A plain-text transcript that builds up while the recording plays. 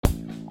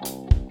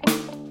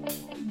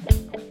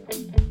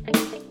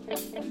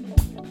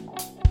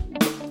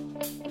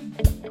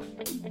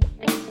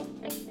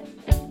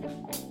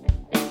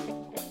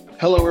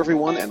Hello,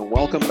 everyone, and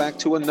welcome back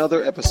to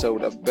another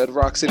episode of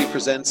Bedrock City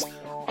Presents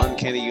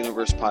Uncanny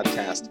Universe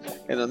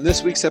Podcast. And on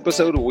this week's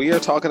episode, we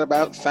are talking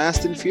about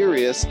Fast and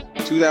Furious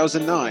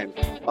 2009,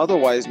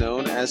 otherwise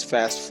known as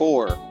Fast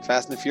 4.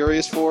 Fast and the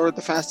Furious 4,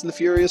 the Fast and the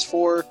Furious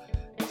 4,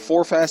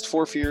 4 Fast,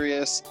 4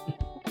 Furious,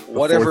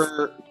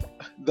 whatever,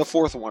 the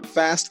fourth one.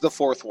 Fast, the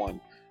fourth one.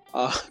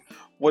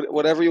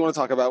 Whatever you want to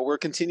talk about. We're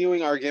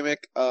continuing our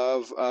gimmick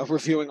of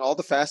reviewing all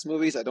the Fast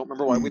movies. I don't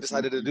remember why we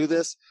decided to do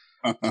this,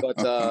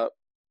 but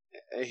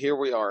here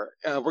we are.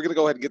 We're going to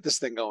go ahead and get this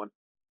thing going.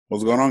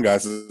 What's going on,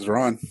 guys? This is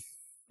Ron.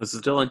 This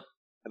is Dylan.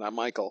 And I'm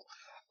Michael.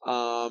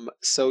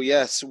 So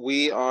yes,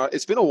 we are.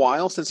 It's been a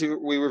while since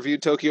we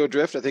reviewed Tokyo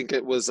Drift. I think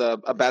it was a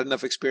bad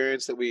enough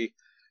experience that we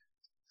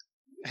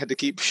had to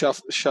keep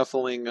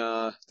shuffling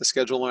the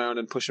schedule around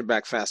and pushing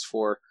back Fast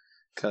 4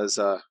 because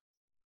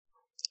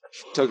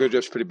Tokyo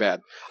Drift's pretty bad.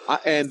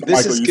 And so this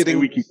Michael, is you getting. say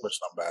we keep pushing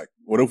them back.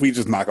 What if we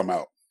just knock them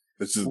out?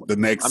 This is the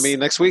next. I mean,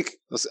 next week.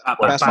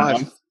 Fast 5.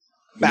 Month?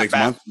 Next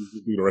month, we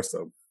can do the rest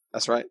of them.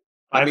 That's right.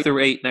 5 through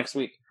 8 next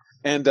week.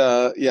 And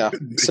yeah,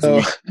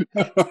 so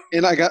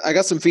and I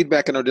got some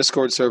feedback in our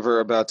Discord server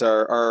about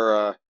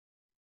our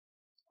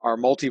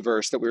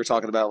multiverse that we were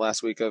talking about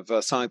last week of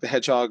Sonic the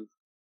Hedgehog,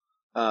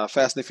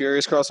 Fast and the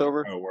Furious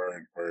crossover. Oh,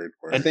 word.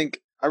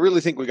 I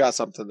really think we got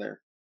something there.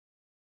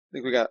 I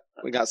think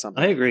we got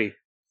something. I agree.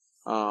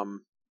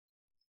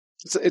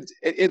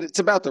 It's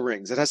about the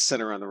rings. It has to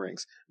center around the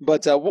rings.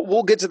 But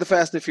we'll get to the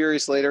Fast and the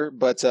Furious later.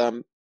 But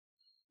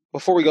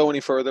before we go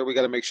any further, we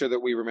got to make sure that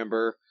we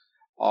remember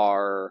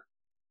our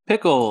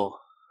pickle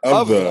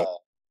of the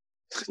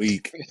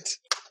week.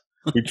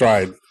 We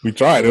tried.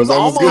 It was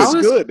almost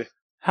good.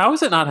 How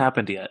has it not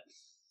happened yet?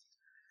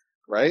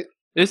 Right?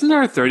 Isn't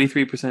there a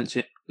 33%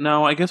 chance?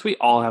 No, I guess we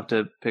all have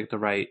to pick the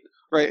right.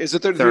 Right. It's a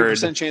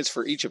 33% chance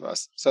for each of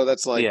us. So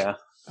that's like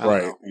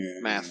right.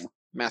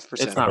 Math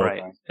percent. It's not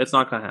right. It's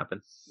not going to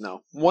happen.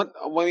 No. One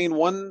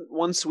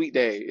sweet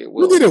day. It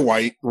will. We did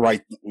it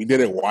right. We did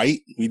it white.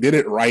 We did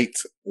it right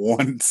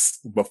once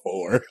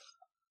before.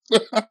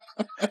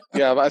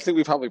 Yeah, but I think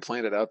we probably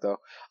planned it out though.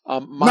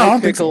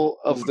 My pickle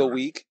of the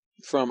week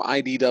from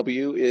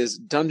IDW is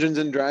Dungeons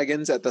and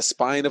Dragons at the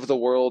Spine of the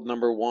World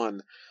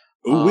 #1.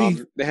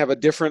 They have a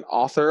different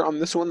author on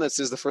this one. This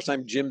is the first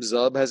time Jim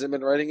Zub hasn't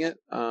been writing it,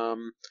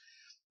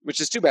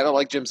 which is too bad. I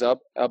like Jim Zub,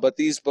 but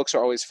these books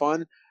are always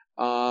fun.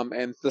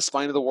 And the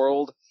Spine of the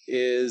World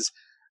is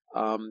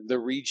a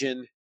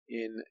region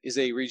in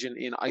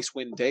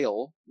Icewind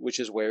Dale, which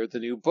is where the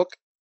new book,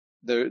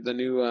 the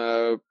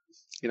new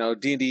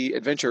D&D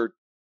adventure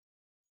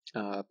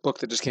book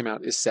that just came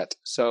out is set.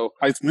 So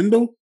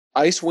Icewind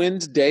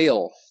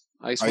Dale.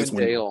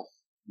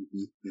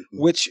 Mm-hmm.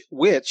 Which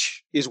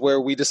is where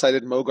we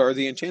decided Mogar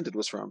the Enchanted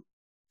was from.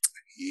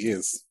 He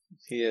is.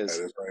 That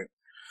is right.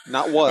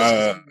 Not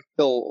was.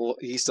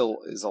 He still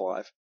is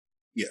alive.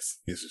 Yes.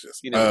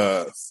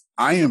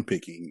 I am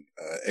picking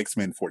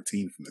X-Men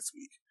 14 from this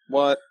week.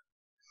 What?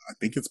 I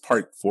think it's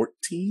part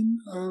 14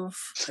 of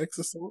X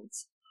of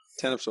Swords.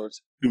 10 of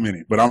Swords. Too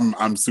many, but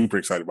I'm super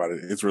excited about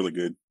it. It's really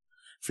good.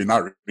 If you're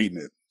not reading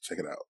it, check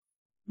it out.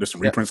 There's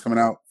some reprints coming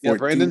out. 14. Yeah,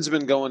 Brandon's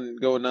been going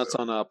nuts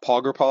on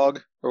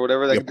Pog or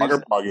whatever that. Yeah,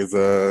 Pog is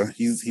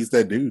he's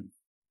that dude.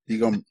 He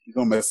gonna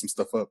mess some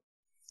stuff up.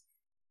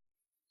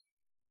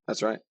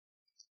 That's right.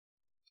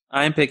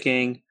 I'm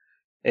picking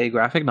a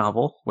graphic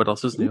novel. What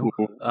else is new?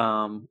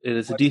 It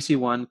is a DC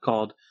one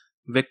called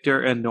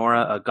Victor and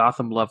Nora: A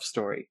Gotham Love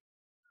Story.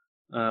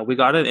 We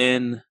got it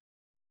in.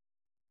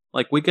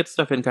 We get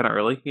stuff in kind of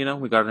early,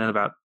 We got it in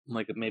about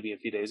maybe a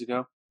few days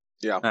ago.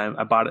 Yeah.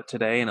 I bought it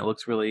today, and it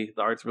looks the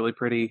art's really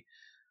pretty.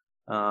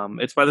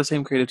 It's by the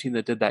same creative team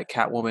that did that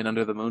Catwoman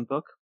Under the Moon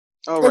book.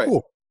 Oh, right.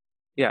 Cool.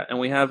 Yeah, and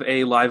we have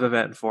a live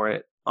event for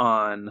it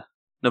on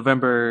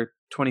November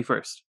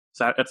 21st.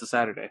 That's a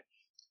Saturday.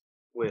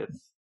 With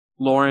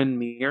Lauren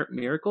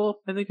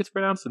Miracle, I think it's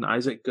pronounced, and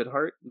Isaac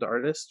Goodhart, the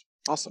artist.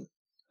 Awesome.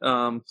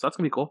 So that's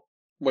going to be cool.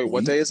 Wait,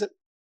 what day is it?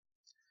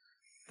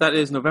 That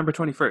is November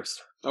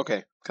 21st.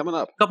 Okay, coming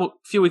up.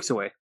 Few weeks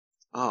away.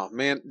 Oh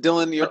man,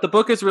 Dylan, but the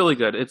book is really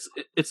good.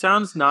 It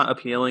sounds not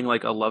appealing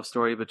like a love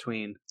story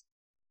between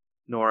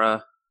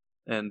Nora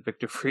and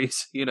Victor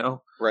Fries,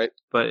 right?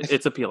 But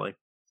it's appealing.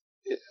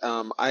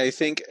 I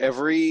think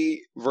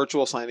every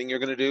virtual signing you're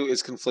going to do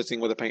is conflicting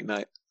with a paint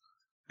night.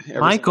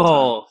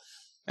 Michael,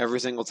 every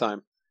single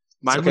time.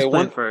 Mine was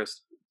planned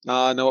first.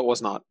 No, it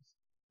was not.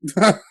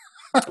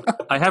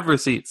 I have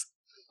receipts.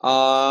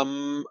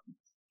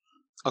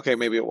 Okay,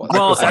 maybe it was.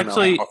 Well,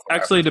 actually,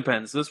 it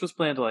depends. This was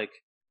planned a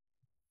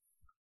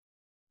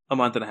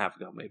month and a half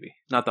ago, maybe.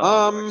 Not that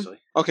long ago, actually.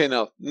 Okay,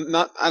 no.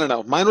 I don't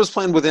know. Mine was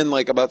planned within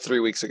about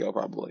 3 weeks ago,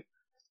 probably.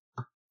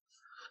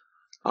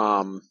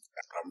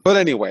 But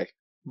anyway,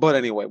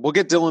 we'll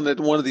get Dylan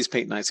at one of these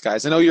paint nights,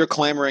 guys. I know you're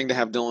clamoring to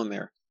have Dylan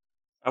there.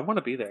 I want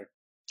to be there.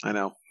 I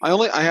know.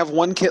 I have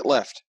one kit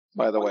left,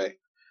 by the way.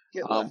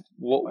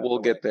 We'll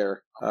get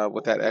there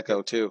with that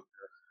Echo too.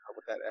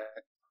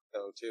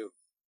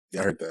 Yeah,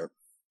 I heard that.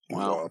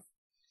 Wow.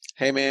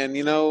 Hey man,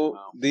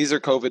 these are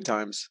COVID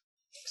times,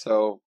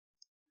 so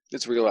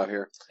It's real out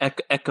here.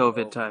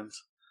 Echo-vid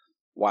times.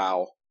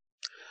 Wow.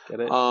 Get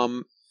it?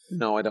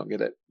 No, I don't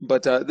get it.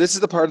 But this is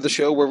the part of the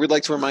show where we'd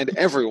like to remind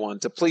everyone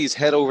to please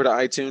head over to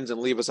iTunes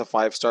and leave us a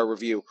 5-star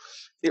review.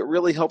 It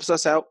really helps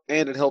us out,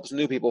 and it helps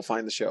new people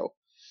find the show.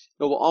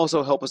 It will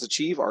also help us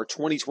achieve our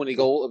 2020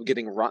 goal of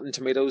getting Rotten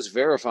Tomatoes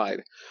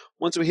verified.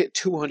 Once we hit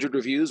 200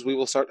 reviews, we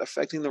will start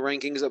affecting the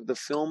rankings of the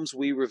films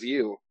we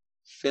review.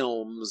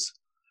 Films.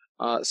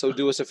 So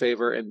do us a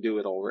favor and do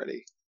it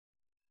already.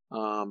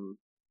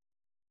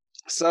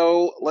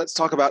 So let's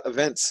talk about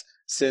events,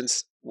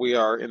 since we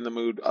are in the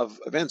mood of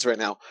events right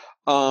now.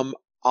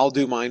 I'll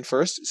do mine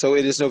first. So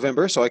it is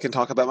November, so I can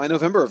talk about my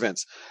November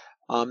events.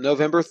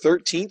 November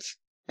 13th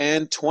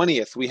and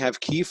 20th, we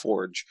have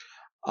Keyforge.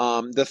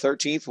 The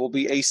 13th will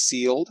be a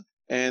sealed,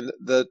 and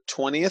the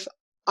 20th,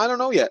 I don't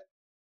know yet.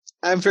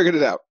 I haven't figured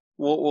it out.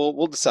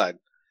 We'll decide.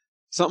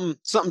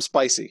 Something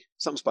spicy.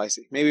 Something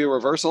spicy. Maybe a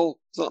reversal.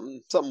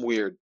 Something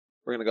weird.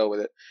 We're gonna go with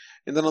it.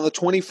 And then on the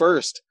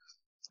 21st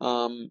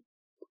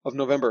of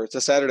November, it's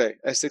a Saturday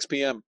at 6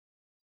 p.m.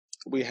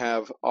 we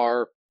have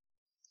our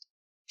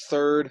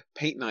third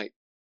paint night.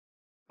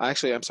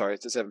 Actually, I'm sorry,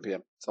 it's at 7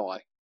 p.m. It's a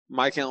lie.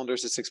 My calendar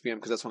is at 6 p.m.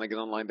 because that's when I get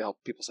online to help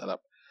people set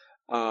up.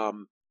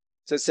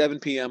 It's at 7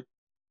 p.m.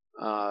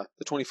 The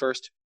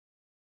 21st.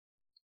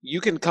 You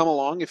can come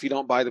along if you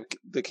don't buy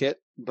the kit,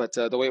 but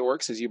the way it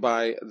works is you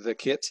buy the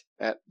kit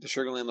at the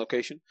Sugarland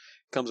location.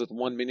 It comes with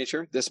 1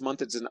 miniature. This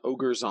month it's an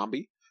ogre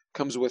zombie.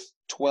 Comes with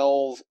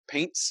 12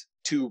 paints,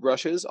 2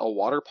 brushes, a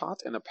water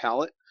pot, and a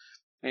palette.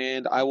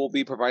 And I will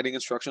be providing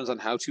instructions on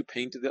how to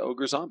paint the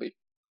ogre zombie.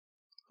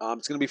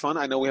 It's going to be fun.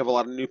 I know we have a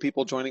lot of new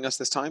people joining us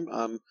this time.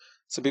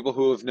 Some people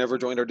who have never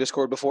joined our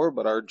Discord before,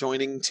 but are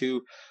joining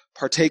to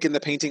partake in the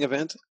painting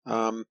event.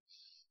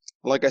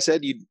 Like I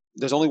said,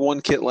 there's only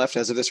 1 kit left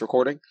as of this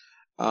recording.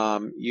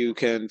 You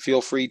can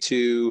feel free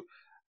to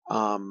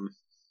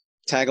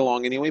tag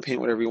along anyway, paint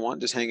whatever you want.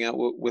 Just hang out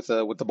with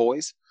the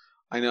boys.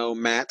 I know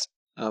Matt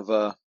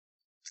of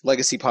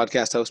Legacy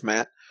podcast host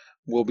Matt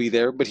will be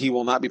there, but he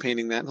will not be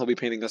painting that. He'll be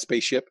painting a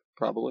spaceship,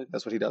 probably.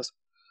 That's what he does.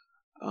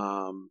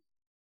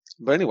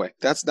 But anyway,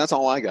 that's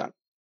all I got.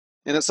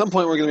 And at some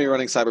point, we're going to be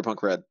running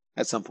Cyberpunk Red.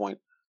 At some point,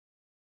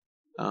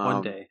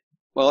 one day.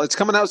 Well, it's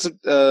coming out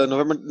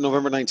November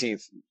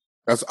 19th.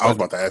 I was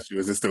about to ask you: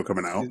 is it still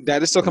coming out?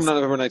 That is still coming out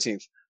November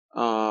 19th.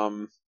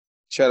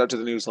 Shout out to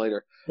the news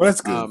later. Well,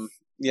 that's good.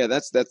 Yeah,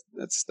 that's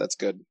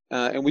good.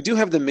 And we do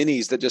have the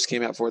minis that just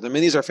came out for it. The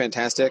minis are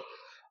fantastic.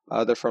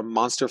 They're from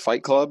Monster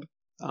Fight Club.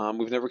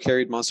 We've never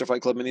carried Monster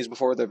Fight Club minis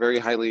before. They're very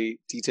highly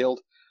detailed.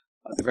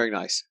 They're very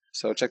nice.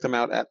 So check them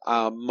out at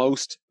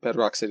most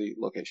Bedrock City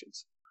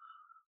locations.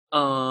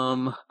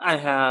 I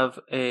have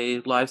a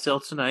live sale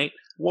tonight.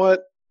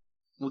 What?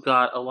 We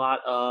got a lot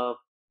of,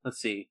 let's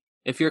see.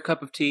 If your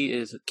cup of tea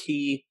is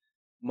key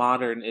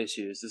modern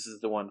issues, this is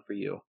the one for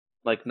you.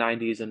 Like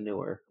 90s and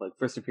newer. Like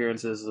first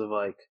appearances of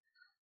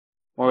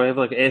or we have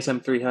like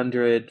ASM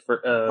 300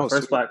 for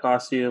first black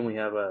costume. We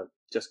have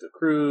Jessica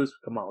Cruz,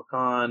 Kamala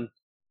Khan.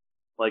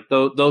 Like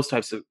those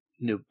types of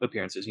new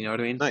appearances, you know what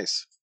I mean?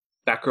 Nice.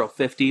 Batgirl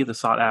 50, the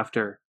sought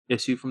after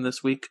issue from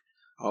this week.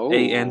 Oh.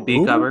 A and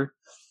B cover.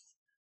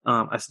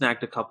 I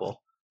snagged a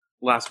couple.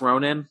 Last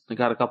Ronin, I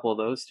got a couple of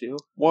those too.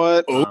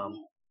 What?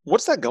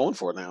 What's that going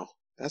for now?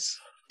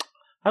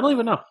 I don't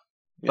even know.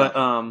 Yeah.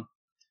 But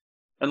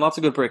and lots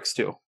of good bricks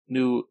too.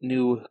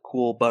 New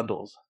cool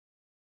bundles.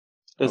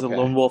 There's a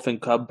Lone Wolf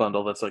and Cub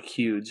bundle that's like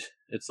huge.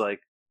 It's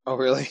like oh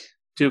really?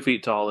 2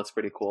 feet tall. It's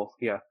pretty cool.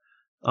 Yeah.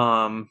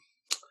 And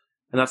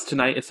that's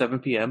tonight at 7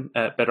 p.m.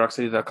 at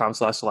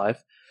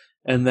bedrockcity.com/live.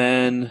 And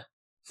then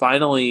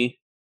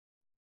finally,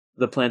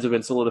 the plans have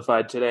been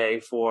solidified today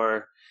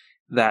for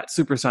that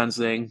Super Sons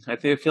thing. I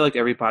feel like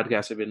every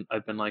podcast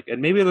I've been like,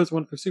 and maybe there's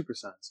one for Super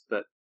Sons,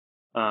 but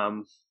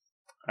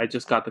I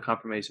just got the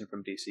confirmation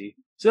from DC.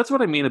 So that's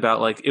what I mean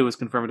about like it was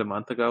confirmed a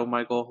month ago,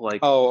 Michael.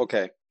 Like, oh,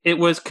 okay, it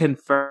was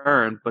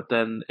confirmed, but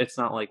then it's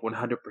not like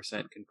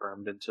 100%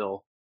 confirmed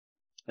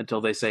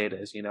until they say it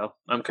is. You know,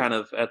 I'm kind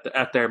of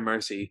at their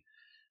mercy.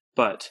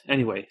 But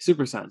anyway,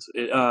 Super Sons.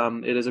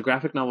 It is a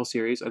graphic novel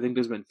series. I think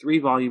there's been 3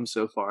 volumes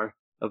so far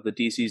of the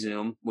DC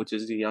Zoom, which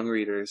is the young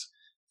readers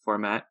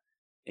format.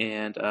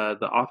 And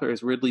the author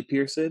is Ridley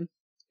Pearson,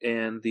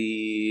 and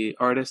the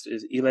artist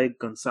is Ile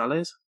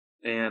Gonzalez.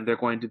 And they're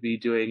going to be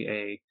doing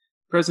a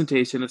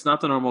presentation. It's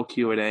not the normal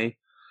Q&A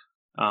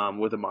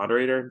with a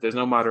moderator. There's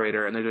no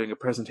moderator, and they're doing a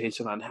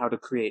presentation on how to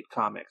create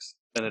comics.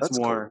 And it's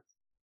more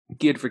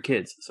geared for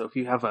kids. So if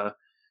you have a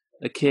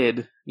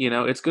kid, you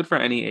know, it's good for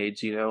any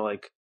age, you know,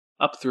 like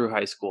up through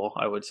high school,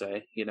 I would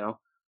say, you know.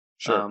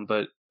 Sure.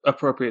 But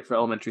appropriate for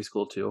elementary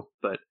school too.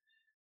 But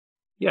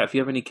yeah, if you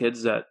have any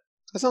kids that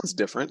sounds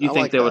different. You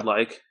think they would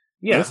like.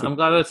 Yeah, I'm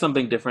glad it's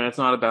something different. It's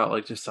not about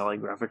like just selling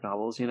graphic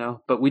novels, you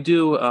know. But we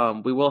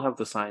will have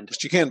the signed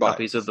but you can buy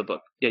copies of the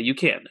book. Yeah, you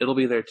can. It'll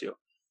be there too.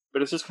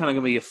 But it's just kind of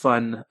gonna be a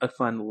fun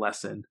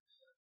lesson.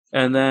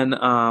 And then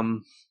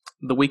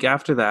the week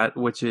after that,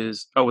 which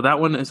is that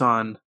one is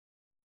on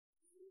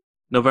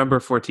November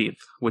 14th,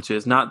 which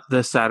is not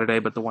this Saturday,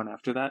 but the one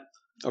after that.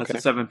 That's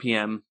at 7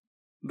 p.m.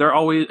 they're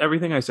always,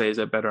 everything I say is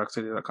at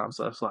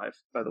bedrockcity.com/live,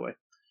 by the way.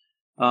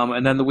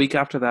 And then the week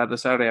after that, the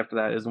Saturday after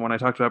that, is the one I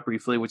talked about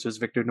briefly, which is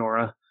Victor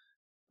Nora,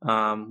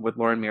 with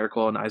Lauren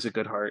Miracle and Isaac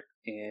Goodhart.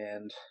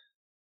 And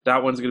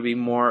that one's going to be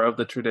more of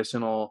the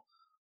traditional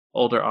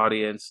older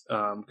audience,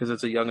 because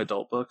it's a young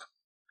adult book.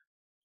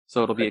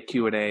 So it'll be a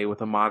Q&A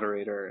with a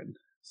moderator and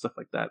stuff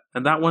like that.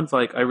 And that one's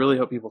like, I really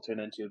hope people tune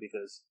into,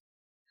 because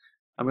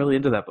I'm really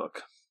into that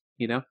book,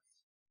 you know?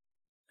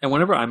 And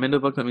whenever I'm into a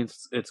book, that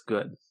means it's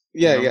good.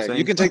 Yeah, you know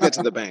you can take that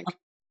to the bank.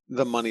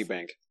 The money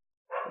bank.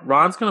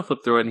 Ron's going to flip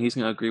through it, and he's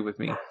going to agree with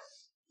me.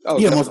 Oh,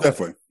 yeah, most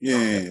definitely.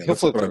 Yeah. He'll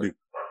flip through it.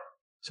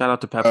 Shout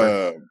out to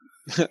Pepper.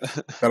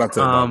 Shout out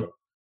to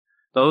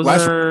those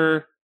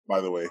are... By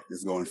the way,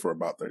 is going for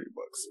about $30.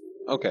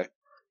 Okay.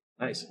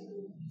 Nice.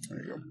 There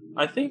you go.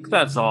 I think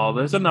that's all.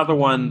 There's another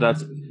one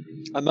that's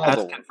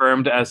as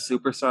confirmed as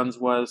Super Sons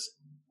was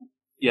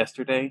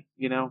yesterday,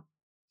 you know?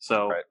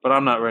 So, right. But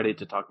I'm not ready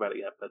to talk about it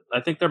yet. But I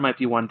think there might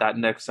be one that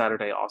next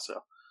Saturday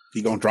also.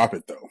 He gonna drop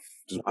it, though.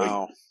 Just wait.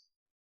 Wow.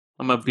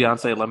 I'm a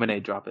Beyonce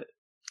Lemonade drop it.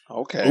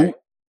 Okay. Ooh.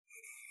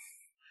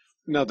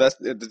 No, that's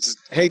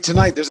hey,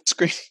 tonight there's a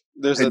screen.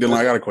 Hey, Dylan,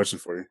 I got a question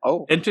for you.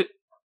 Oh.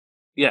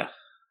 Yeah.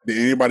 Did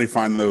anybody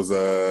find those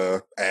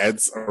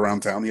ads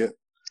around town yet?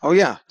 Oh,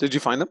 yeah. Did you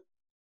find them?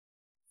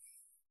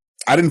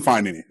 I didn't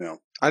find any, no.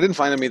 I didn't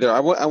find them either. I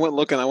went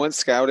looking. I went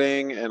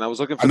scouting, and I was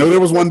looking for... I know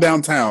there was one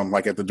downtown,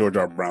 like at the George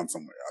R. Brown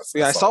somewhere.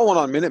 I saw one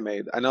on Minute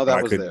Maid. I know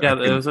that was there.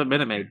 Yeah, it was at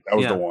Minute Maid. That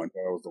was the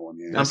one.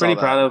 Yeah. I'm pretty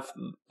proud of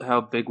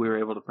how big we were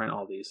able to print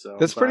all these. So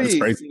that's pretty,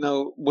 crazy. You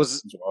know,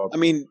 I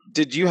mean,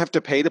 did you have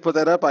to pay to put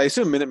that up? I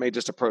assume Minute Maid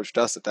just approached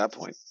us at that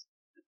point.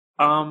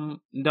 No,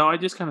 I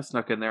just kind of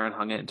snuck in there and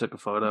hung it and took a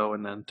photo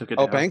and then took it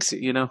down. Oh,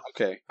 Banksy. You know?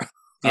 Okay.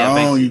 Yeah,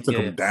 Banksy. You took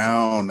them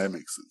down. That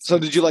makes sense. So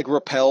did you like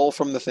rappel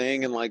from the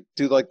thing and like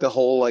do like the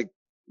whole like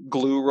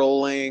glue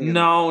rolling? And...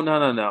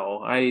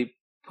 No. I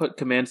put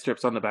command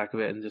strips on the back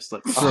of it and just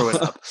like threw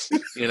it up,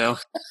 you know?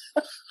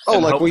 Oh,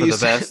 like we used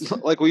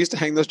to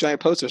hang those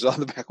giant posters on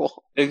the back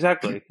wall.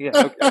 Exactly. Yeah.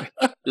 Okay.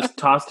 Just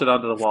tossed it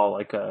onto the wall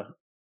like a,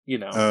 you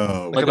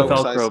know, like a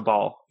Velcro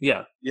ball.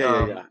 Yeah.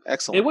 Yeah.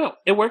 Excellent.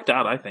 It worked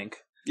out, I think.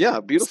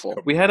 Yeah,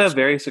 beautiful. We had a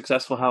very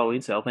successful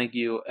Halloween sale. Thank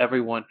you,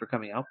 everyone, for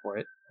coming out for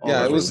it.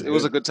 Yeah, it was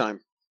a good time.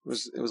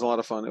 It was a lot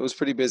of fun. It was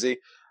pretty busy.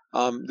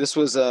 This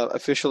was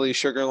officially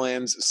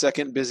Sugarland's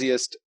second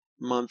busiest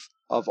month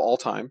of all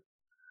time.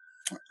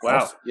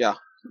 Wow. Yeah.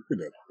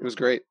 It was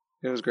great.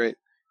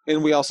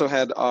 And we also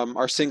had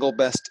our single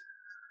best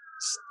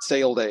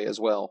sale day as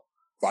well.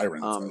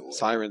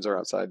 Sirens are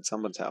outside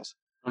someone's house.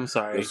 I'm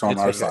sorry. It's on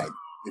our side.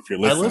 If you're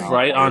listening, I live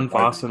right on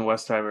Voss and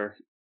Westheimer.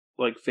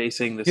 Like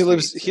facing the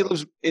street. He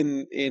lives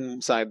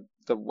inside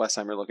the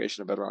Westheimer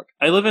location of Bedrock.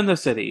 I live in the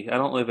city. I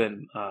don't live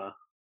in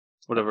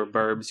whatever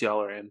burbs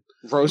y'all are in.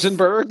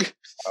 Rosenberg?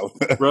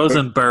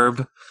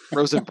 Rosenberg.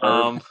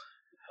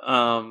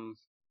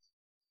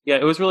 Yeah,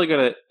 it was really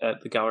good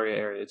at the Galleria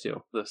area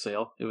too, the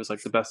sale. It was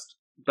like the best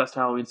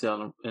Halloween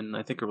sale in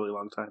I think a really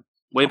long time.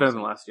 Way better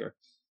than last year.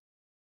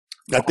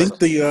 I think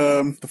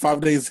the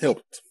 5 days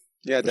helped.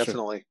 Yeah,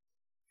 definitely. Sure.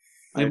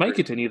 We might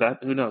continue that.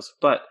 Who knows?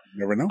 But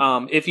you never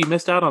know. If you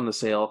missed out on the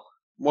sale,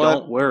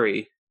 don't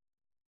worry.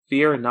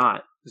 Fear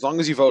not. As long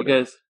as you voted.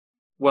 Because,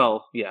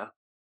 well, yeah.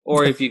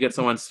 Or if you get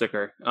someone's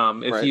sticker.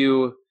 If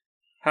you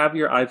have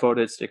your I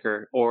voted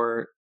sticker,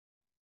 or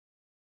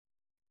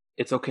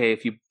it's okay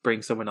if you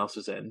bring someone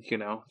else's in, you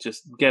know?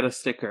 Just get a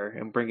sticker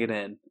and bring it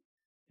in.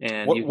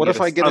 And what if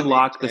I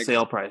unlock the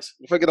sale price?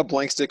 If I get a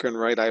blank sticker and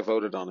write I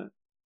voted on it?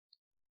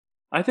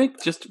 I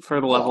think just for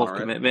the level of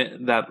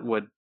commitment, that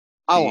would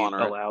I'll honor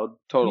allowed. It.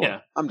 Totally. Yeah.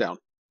 I'm down.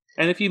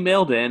 And if you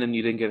mailed in and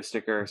you didn't get a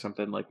sticker or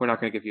something, like, we're not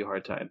going to give you a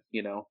hard time,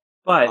 you know?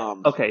 But,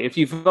 okay, if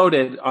you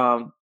voted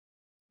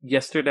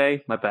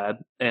yesterday, my bad,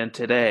 and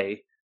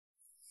today,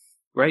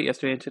 right?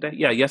 Yesterday and today?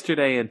 Yeah,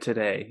 yesterday and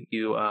today,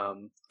 you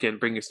can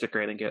bring your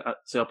sticker in and get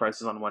sale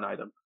prices on one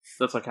item.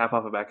 So that's like half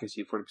off a back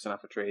issue, 40%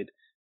 off a trade,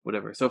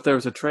 whatever. So if there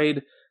was a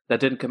trade that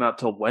didn't come out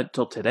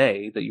till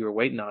today that you were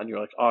waiting on, you're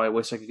like, oh, I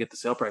wish I could get the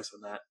sale price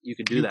on that. You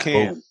can do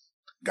that.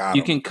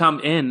 You can come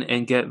in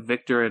and get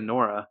Victor and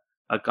Nora,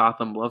 a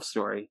Gotham love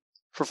story,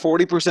 for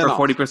 40% off.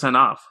 40%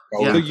 off.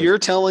 So you're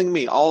telling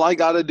me all I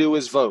got to do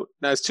is vote.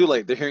 Now, it's too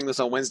late. They're hearing this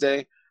on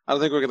Wednesday. I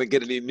don't think we're going to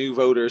get any new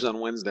voters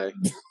on Wednesday.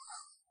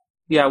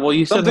 Yeah, well,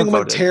 you should have voted. Something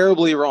went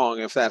terribly wrong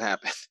if that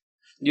happened.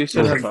 You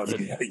should have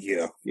voted.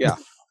 Yeah.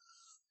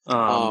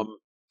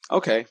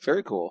 Okay,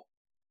 very cool.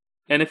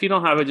 And if you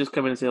don't have it, just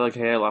come in and say, like,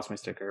 hey, I lost my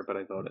sticker, but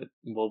I voted.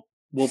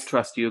 We'll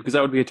trust you, because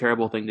that would be a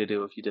terrible thing to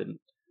do if you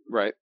didn't.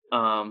 Right.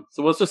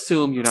 So let's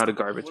assume you're not a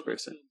garbage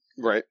person.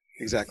 Right.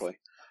 Exactly.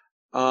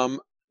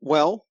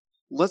 Well,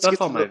 let's get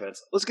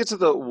to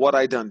the what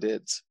I done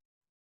dids.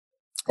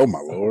 Oh my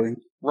lord,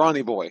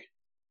 Ronnie boy,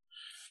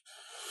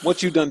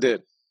 what you done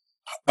did?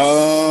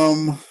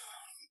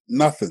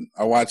 Nothing.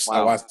 I watched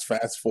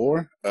Fast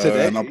 4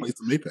 today, and I played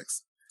some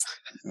Apex.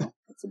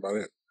 That's about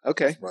it.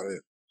 Okay, that's about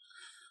it.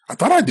 I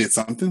thought I did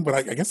something, but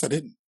I guess I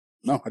didn't.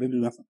 No, I didn't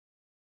do nothing.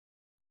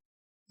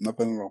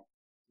 Nothing at all.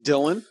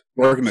 Dylan,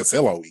 working at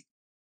sale all week.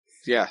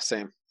 Yeah,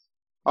 same.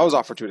 I was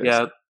off for 2 days.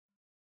 Yeah,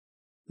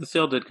 the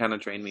sale did kind of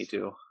drain me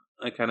too.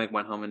 I kind of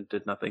went home and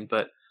did nothing.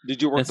 But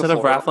did you work instead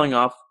of raffling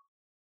off?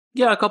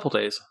 Yeah, a couple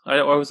days.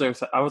 I was there.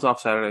 I was off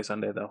Saturday,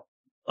 Sunday though.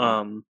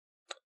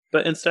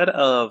 But instead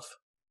of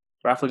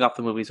raffling off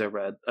the movies I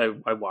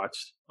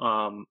watched,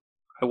 I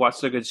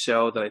watched a good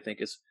show that I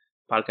think is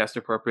podcast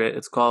appropriate.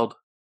 It's called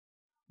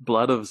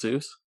Blood of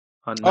Zeus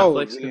on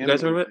Netflix. Have you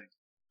guys heard of it?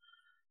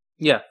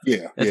 Yeah.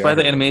 It's by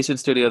the animation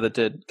studio that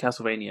did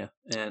Castlevania,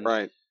 and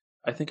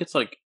I think it's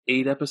like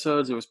 8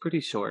 episodes. It was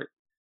pretty short,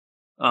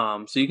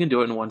 so you can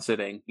do it in one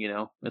sitting. You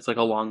know, it's like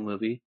a long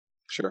movie.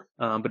 Sure.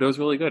 But it was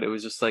really good. It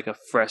was just like a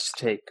fresh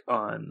take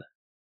on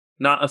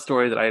not a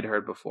story that I had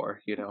heard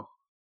before. You know,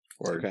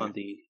 on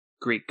the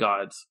Greek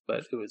gods,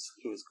 but it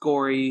was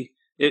gory.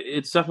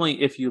 It's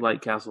definitely if you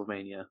like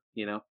Castlevania,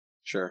 you know.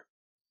 Sure.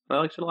 But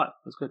I liked it a lot.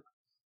 It was good.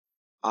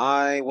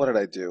 What did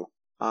I do?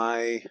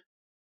 I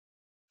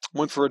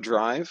went for a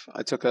drive.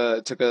 I took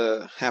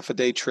a half a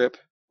day trip.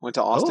 Went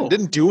to Austin.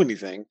 Didn't do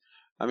anything.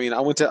 I mean,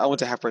 I went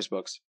to Half Price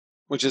Books,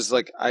 which is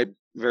like I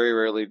very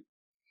rarely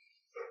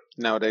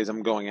nowadays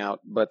I'm going out,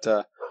 but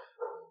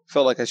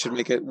felt like I should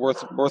make it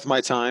worth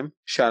my time.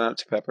 Shout out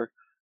to Pepper.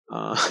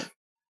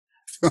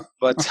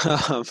 But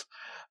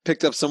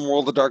picked up some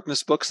World of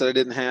Darkness books that I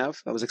didn't have.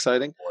 That was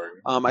exciting.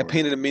 I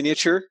painted a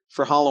miniature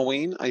for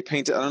Halloween. I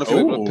don't know if you're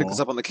able to pick this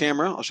up on the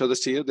camera. I'll show this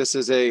to you. This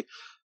is a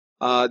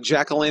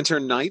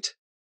Jack-o'-lantern knight.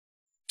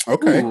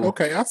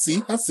 Okay. I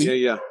see.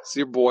 Yeah. See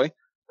your boy.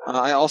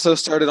 I also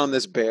started on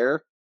this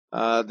bear.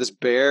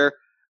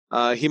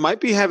 He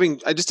might be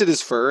having. I just did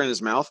his fur and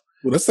his mouth.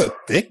 Well, that's a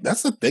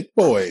thick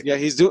boy. Yeah,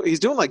 he's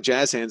doing like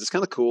jazz hands. It's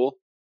kind of cool.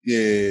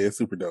 Yeah,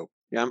 super dope.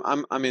 Yeah,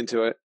 I'm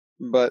into it.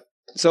 But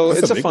so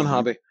it's a fun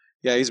hobby.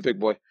 Yeah, he's a big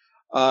boy.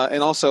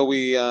 And also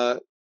we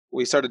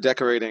started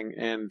decorating,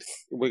 and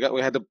we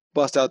had to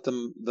bust out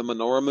the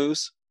menorah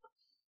moose.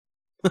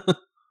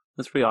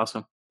 That's pretty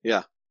awesome.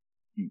 Yeah.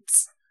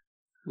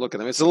 Look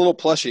at him. It's a little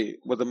plushie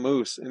with a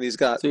moose, and he's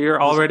got. So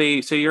you're on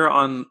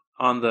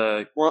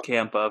the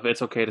camp of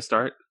it's okay to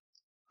start.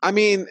 I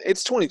mean,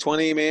 it's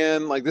 2020,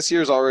 man. Like this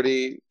year's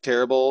already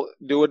terrible.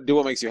 Do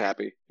what makes you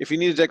happy. If you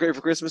need to decorate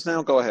for Christmas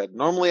now, go ahead.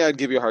 Normally, I'd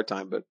give you a hard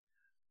time, but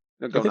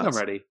I think I'm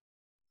ready.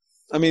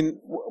 I mean,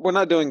 we're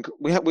not doing.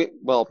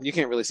 Well, you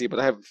can't really see,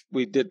 but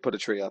we did put a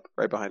tree up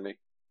right behind me.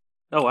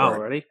 Oh wow,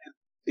 already?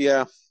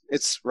 Yeah,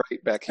 it's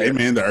right back here. Hey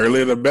man, the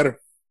earlier the better.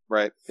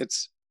 Right.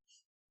 It's.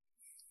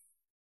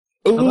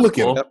 Oh, look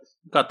at it.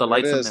 Got the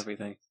lights and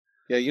everything.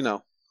 Yeah, you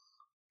know.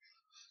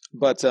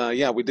 But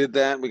yeah, we did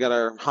that. We got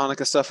our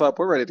Hanukkah stuff up.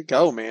 We're ready to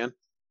go, man.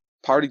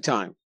 Party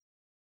time.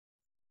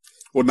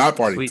 Well, not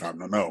party time.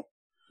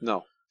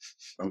 No.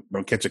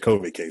 Don't catch a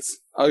COVID case.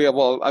 Oh yeah,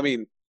 well, I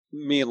mean,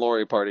 me and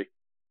Lori party.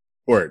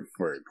 Word.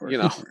 You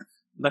know,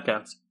 that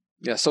counts.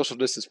 Yeah, social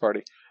distance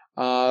party.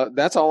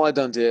 That's all I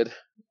done did.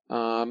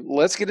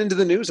 Let's get into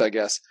the news, I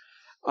guess.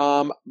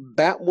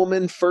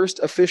 Batwoman first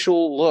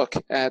official look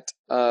at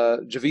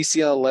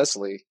Javicia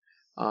Leslie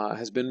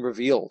has been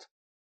revealed.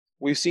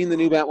 We've seen the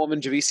new Batwoman,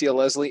 Javicia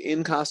Leslie,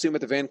 in costume at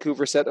the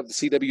Vancouver set of the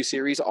CW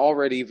series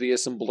already via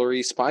some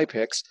blurry spy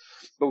pics,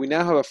 but we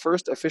now have a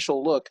first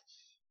official look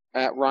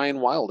at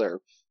Ryan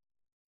Wilder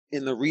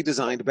in the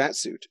redesigned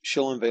Batsuit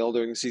she'll unveil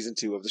during Season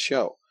 2 of the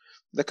show.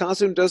 The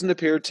costume doesn't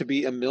appear to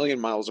be a million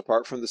miles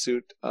apart from the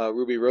suit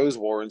Ruby Rose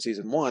wore in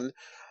Season 1,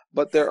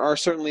 but there are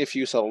certainly a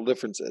few subtle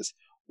differences.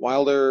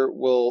 Wilder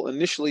will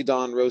initially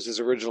don Rose's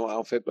original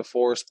outfit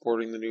before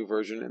sporting the new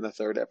version in the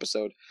 3rd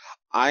episode.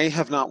 I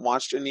have not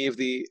watched any of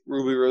the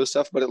Ruby Rose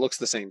stuff, but it looks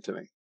the same to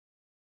me.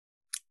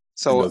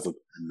 So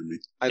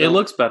it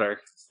looks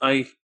better.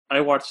 I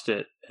watched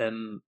it,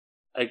 and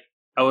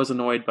I was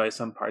annoyed by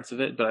some parts of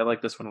it, but I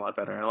like this one a lot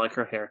better. I like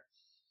her hair.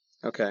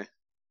 Okay.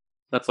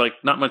 That's like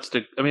not much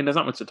to. I mean, there's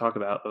not much to talk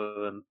about other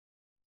than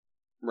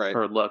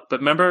her look. But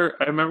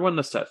I remember when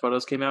the set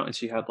photos came out, and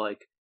she had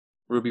like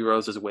Ruby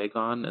Rose's wig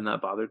on, and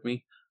that bothered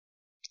me.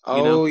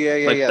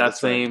 Yeah. That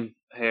same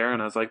hair,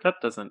 and I was like, I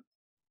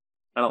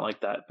don't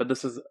like that. But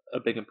this is a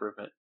big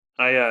improvement.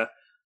 I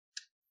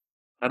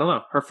don't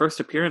know. Her first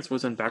appearance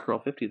was in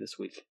Batgirl 50 this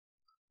week.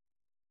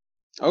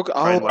 Okay.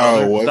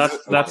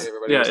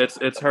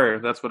 It's her.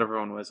 That's what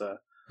everyone was.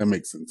 That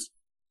makes sense.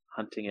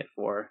 Hunting it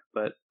for,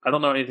 but I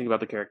don't know anything about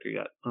the character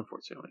yet,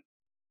 unfortunately.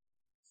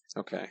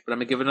 Okay. But I'm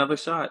gonna give it another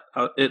shot.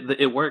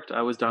 It worked.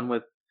 I was done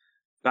with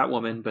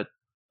Batwoman, but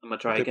I'm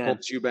gonna try again.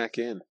 Pulled you back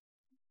in.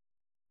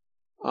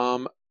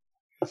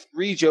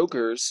 3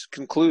 Jokers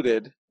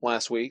concluded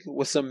last week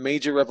with some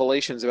major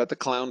revelations about the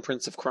Clown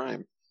Prince of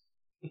Crime.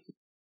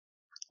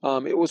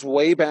 It was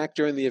way back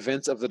during the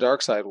events of the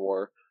Darkseid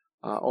War,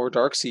 or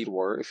Darkseid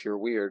War, if you're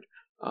weird,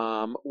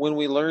 when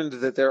we learned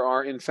that there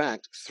are, in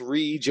fact,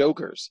 3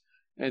 Jokers.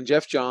 And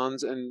Jeff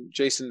Johns and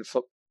Jason,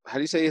 how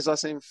do you say his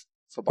last name?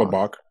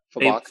 Fabok,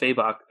 I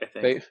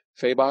think.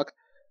 Fabok.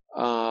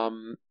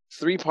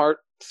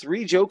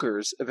 3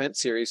 Jokers event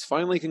series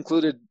finally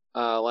concluded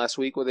last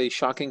week with a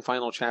shocking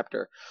final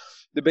chapter.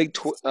 The big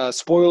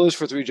spoilers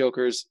for 3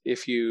 Jokers,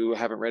 if you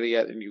haven't read it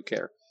yet and you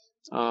care.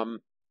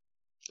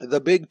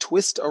 The big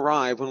twist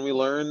arrives when we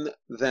learn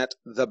that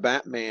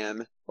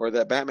Batman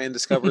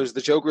discovers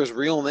the Joker's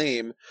real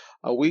name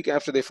a week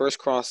after they first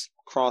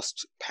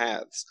crossed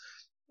paths.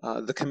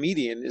 The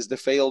comedian is the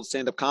failed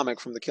stand-up comic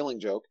from The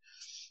Killing Joke,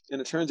 and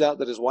it turns out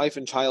that his wife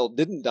and child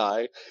didn't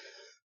die.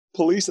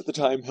 Police at the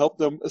time helped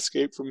them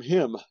escape from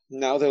him.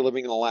 Now they're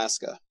living in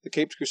Alaska. The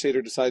Caped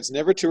Crusader decides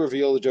never to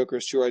reveal the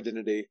Joker's true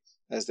identity,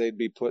 as they'd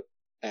be put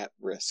at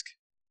risk.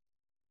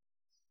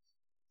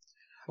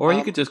 Or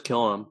you could just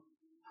kill him.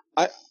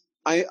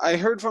 I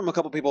heard from a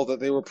couple people that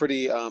they were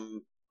pretty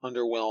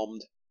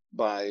underwhelmed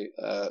by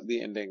the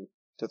ending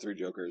to Three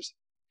Jokers.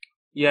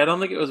 Yeah, I don't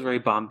think it was very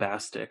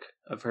bombastic.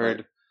 I've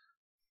heard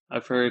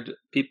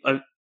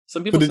people.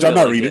 Some people. But did y'all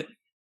not read it?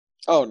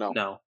 Oh no,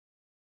 no.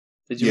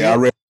 Did you? Yeah, I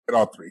read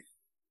all three.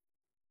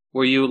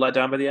 Were you let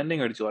down by the ending,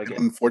 or did you like it?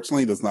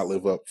 Unfortunately, it does not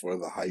live up for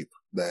the hype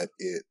that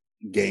it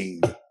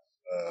gained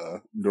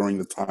during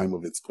the time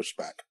of its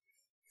pushback.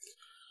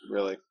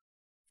 Really?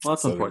 Well,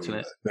 that's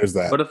unfortunate. There's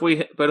that. But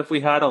if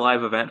we had a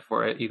live event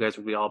for it, you guys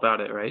would be all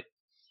about it, right?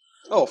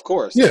 Oh, of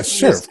course. Yes,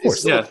 sure, of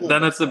course. Yeah,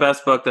 then it's the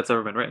best book that's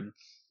ever been written.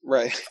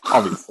 Right.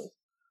 Obviously.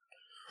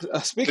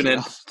 Speaking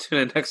of, tune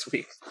in next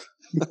week.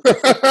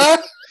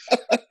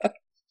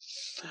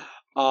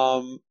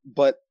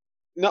 But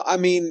no, I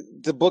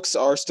mean the books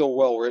are still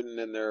well written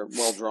and they're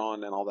well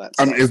drawn and all that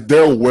stuff. I mean,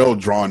 they're well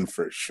drawn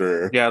for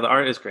sure. Yeah, the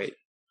art is great.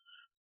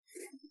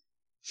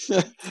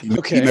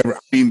 Okay.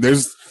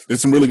 There's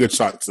some really good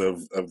shots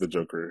of the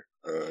Joker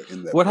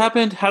in that. What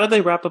happened? How did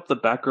they wrap up the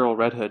Batgirl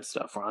Red Hood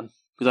stuff, Ron?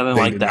 Because I didn't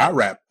like that. Not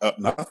wrap up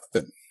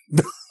nothing.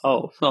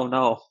 Oh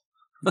no.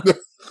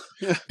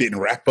 Didn't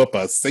wrap up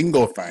a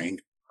single thing.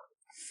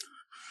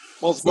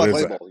 Well, it's Black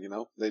Label, you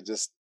know. They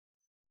just.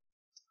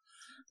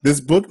 This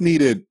book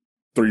needed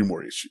 3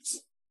 more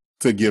issues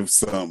to give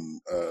some.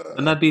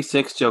 And that'd be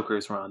 6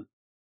 Jokers, Ron.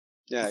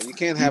 Yeah, you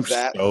can't have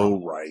that.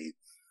 So right.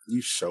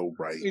 You so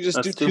right. You just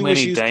That's do too 2 many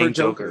issues dang per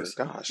Joker. Jokers.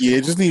 Gosh. Yeah,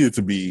 it just needed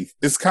to be.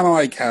 It's kind of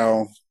like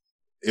how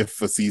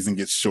if a season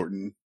gets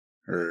shortened,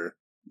 or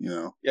you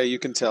know. Yeah, you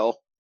can tell.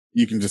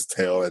 You can just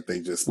tell that they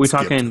just. We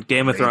talking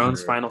Game of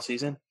Thrones final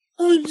season?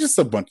 Oh, just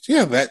a bunch.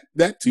 Yeah,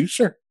 that too.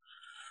 Sure.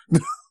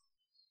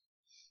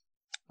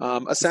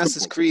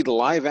 Assassin's Creed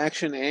live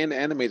action and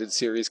animated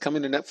series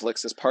coming to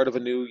Netflix as part of a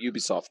new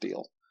Ubisoft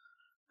deal.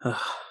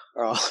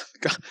 Oh,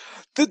 God.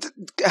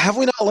 Have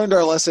we not learned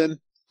our lesson?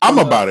 I'm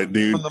about it,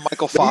 dude. From the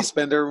Michael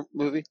Fassbender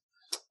movie?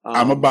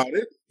 I'm about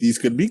it. These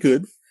could be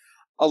good.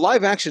 A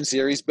live action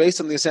series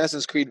based on the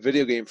Assassin's Creed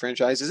video game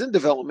franchise is in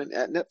development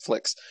at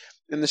Netflix.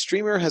 And the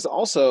streamer has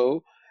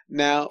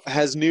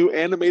new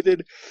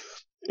animated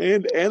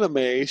and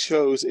anime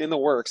shows in the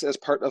works as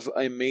part of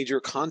a major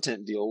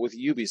content deal with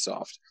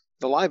Ubisoft.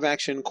 The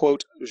live-action,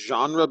 quote,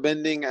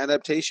 genre-bending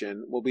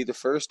adaptation will be the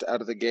first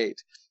out of the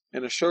gate,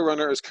 and a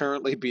showrunner is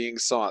currently being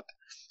sought.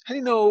 How do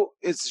you know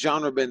it's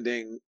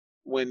genre-bending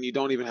when you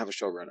don't even have a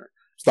showrunner?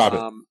 Stop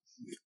it.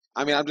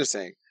 I mean, I'm just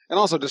saying. And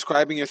also,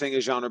 describing your thing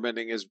as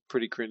genre-bending is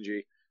pretty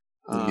cringy.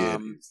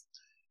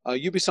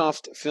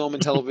 Ubisoft Film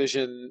and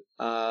Television,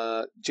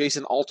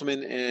 Jason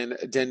Altman and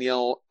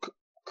Danielle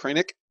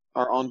Kranick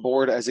are on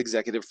board as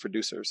executive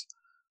producers.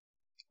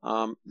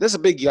 This is a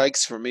big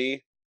yikes for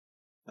me.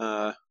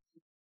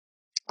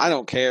 I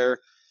don't care.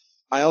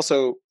 I'm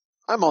also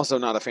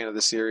not a fan of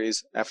the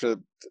series after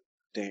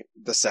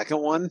the second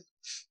one.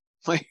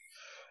 For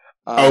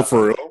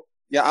real?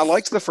 Yeah, I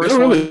liked the first They're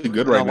one. Really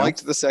good right I now.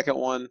 liked the second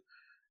one,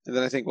 and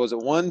then I think was it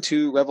 1,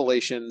 2,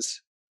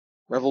 Revelations,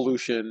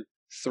 Revolution,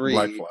 3,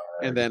 Black Flag.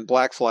 and then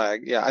Black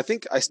Flag. Yeah, I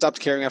think I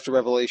stopped caring after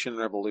Revelation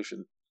and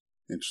Revolution.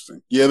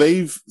 Interesting. Yeah,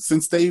 they've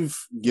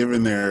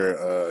given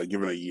a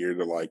year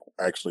to like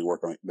actually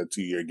work on the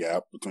 2-year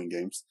gap between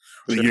games,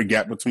 or the year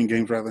gap between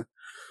games rather.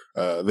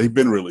 They've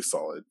been really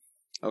solid.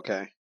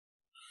 Okay.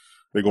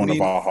 They're going to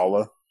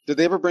Valhalla. Did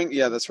they ever bring?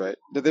 Yeah, that's right.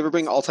 Did they ever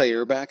bring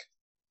Altair back?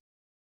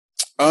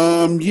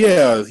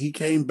 Yeah, he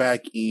came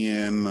back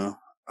in.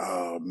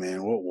 Oh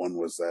man, what one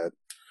was that?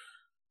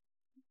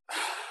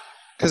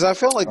 Because I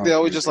felt like they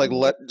always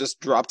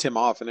just dropped him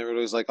off, and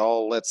everybody was like,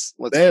 "Oh, let's."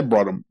 They had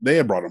brought him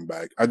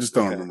back. I just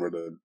don't remember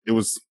it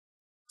was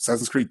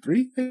Assassin's Creed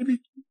 3, maybe.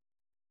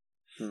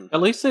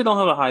 At least they don't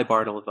have a high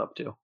bar to live up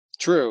to.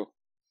 True.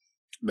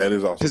 That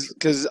is also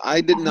because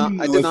I did not.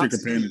 Unless you're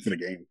comparing it to the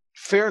game.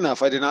 Fair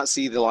enough. I did not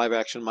see the live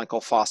action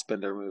Michael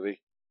Fassbender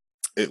movie.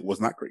 It was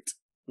not great.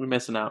 We're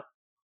missing out.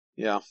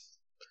 Yeah.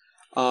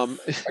 I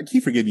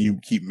keep forgetting you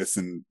keep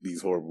missing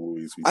these horrible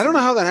movies. I don't know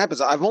how that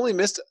happens. I've only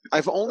missed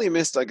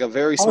like a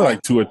very small,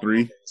 like 2 or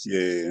 3.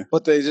 Yeah.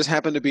 But they just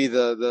happen to be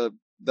the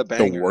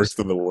bangers. The worst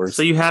of the worst.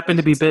 So you happen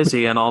to be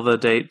busy on all the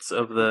dates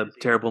of the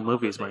terrible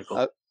movies,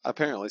 Michael.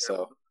 Apparently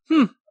so.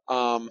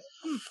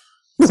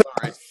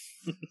 Sorry.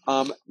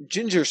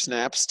 Ginger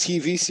Snaps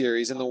TV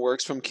series in the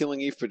works from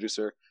Killing Eve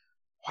producer.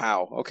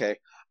 Wow. Okay.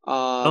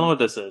 I don't know what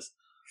this is.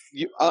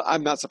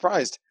 I'm not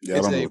surprised. Yeah,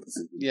 I don't know what this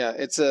is. Yeah,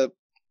 it's an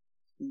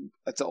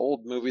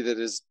old movie that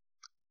is.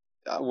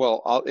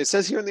 It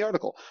says here in the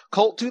article,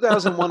 cult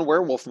 2001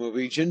 werewolf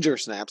movie Ginger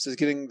Snaps is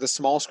getting the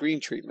small screen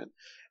treatment.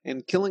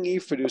 and Killing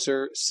Eve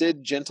producer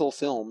Sid Gentle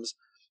Films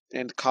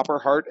and Copper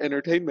Heart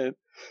Entertainment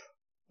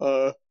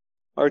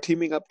are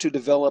teaming up to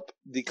develop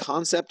the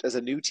concept as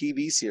a new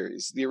TV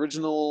series. The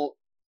original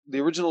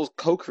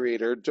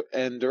co-creator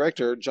and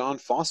director John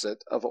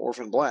Fawcett of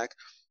Orphan Black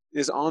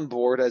is on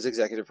board as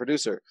executive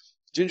producer.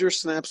 Ginger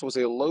Snaps was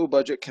a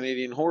low-budget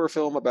Canadian horror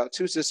film about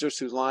two sisters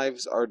whose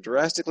lives are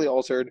drastically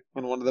altered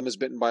when one of them is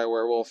bitten by a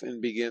werewolf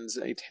and begins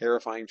a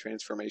terrifying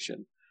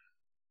transformation.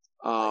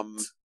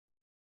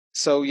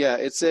 So yeah,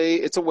 it's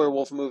a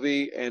werewolf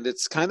movie, and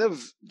it's kind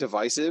of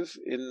divisive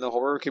in the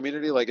horror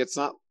community. Like, it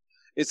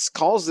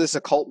calls this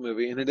a cult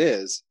movie, and it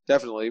is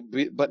definitely,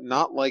 but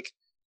not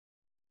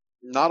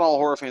all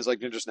horror fans like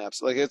Ginger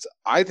Snaps. Like,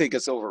 I think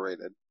it's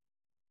overrated.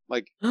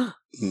 Like,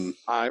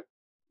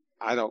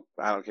 I don't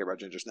care about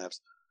Ginger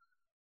Snaps.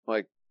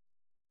 Like,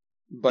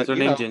 but is her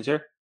name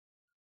Ginger?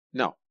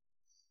 No.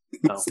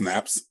 Oh.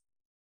 Snaps.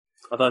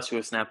 I thought she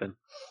was snapping.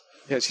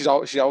 Yeah, she's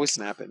always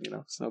snapping.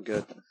 It's no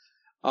good.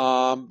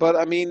 But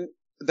I mean,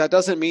 that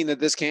doesn't mean that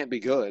this can't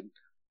be good.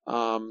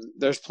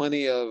 There's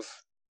plenty of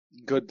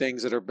good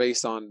things that are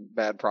based on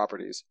bad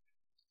properties.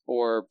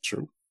 Or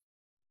true.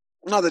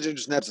 Not that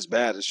Ginger Snaps is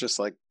bad. It's just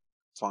like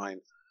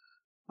fine.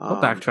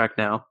 I'll backtrack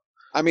now.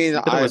 I mean,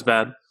 it was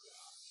bad.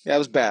 Yeah, it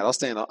was bad.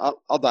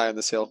 I'll die on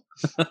this hill.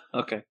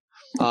 Okay.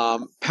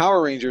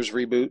 Power Rangers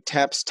reboot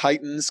taps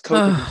Titans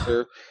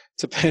co-producer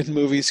to pen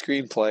movie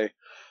screenplay.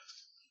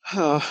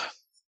 All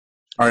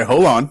right,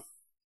 hold on.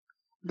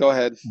 Go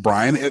ahead.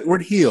 Brian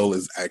Edward Hill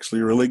is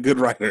actually a really good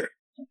writer.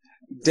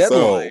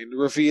 Deadline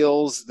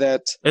reveals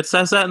that it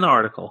says that in the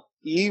article.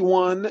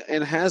 E1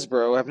 and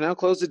Hasbro have now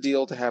closed a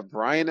deal to have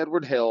Brian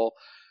Edward Hill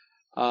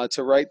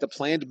to write the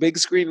planned big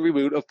screen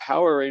reboot of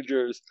Power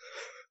Rangers.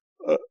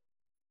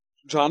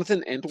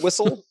 Jonathan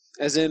Entwistle,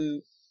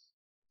 isn't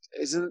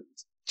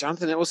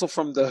Jonathan Entwistle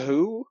from The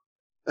Who?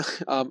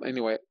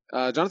 Anyway,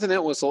 Jonathan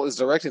Entwistle is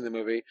directing the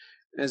movie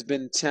and has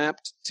been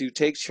tapped to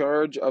take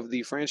charge of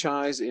the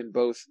franchise in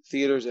both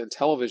theaters and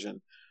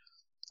television.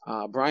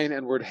 Brian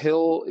Edward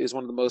Hill is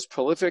one of the most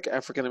prolific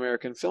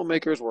African-American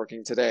filmmakers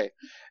working today,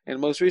 and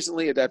most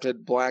recently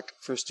adapted Black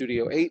for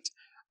Studio 8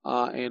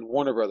 and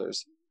Warner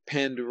Brothers,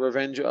 penned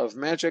Revenge of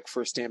Magic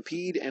for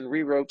Stampede, and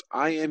rewrote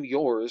I Am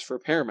Yours for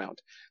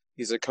Paramount.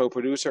 He's a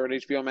co-producer on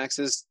HBO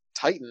Max's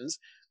Titans,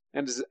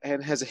 and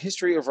has a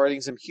history of writing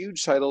some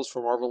huge titles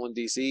for Marvel and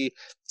DC,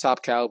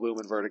 Top Cow, Boom,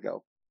 and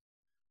Vertigo.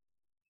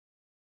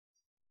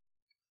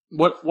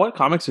 What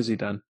comics has he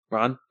done,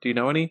 Ron? Do you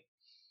know any?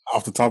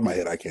 Off the top of my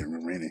head, I can't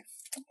remember any.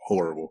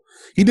 Horrible.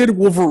 He did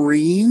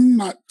Wolverine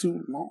not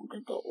too long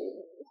ago.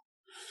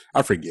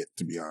 I forget,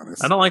 to be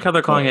honest. I don't like how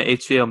they're calling it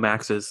HBO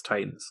Max's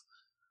Titans.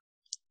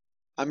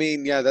 I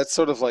mean, yeah, that's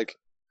sort of like...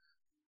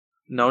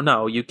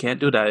 No, you can't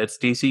do that. It's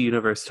DC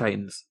Universe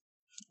Titans.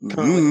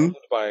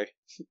 By...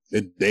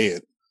 It's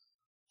dead.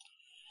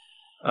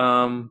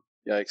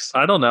 Yikes.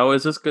 I don't know.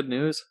 Is this good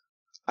news?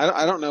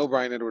 I don't know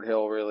Brian Edward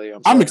Hill, really.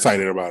 I'm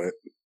excited about it.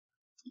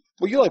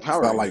 Well, you like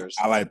Power Rangers.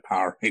 I like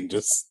Power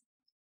Rangers.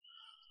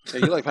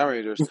 Yeah, you like Power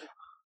Rangers.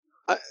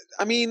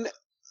 I mean,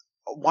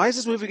 why is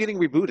this movie getting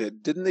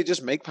rebooted? Didn't they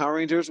just make Power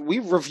Rangers? We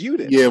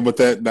reviewed it. Yeah, but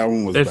that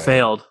one was bad.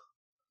 Failed.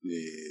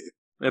 Yeah.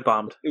 It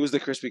bombed. It was the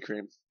Krispy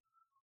Kreme.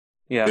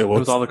 Yeah, it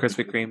was all the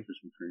Krispy Kreme.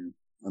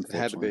 It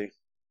had to be.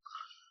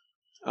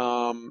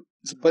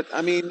 But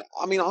I mean,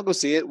 I'll go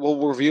see it.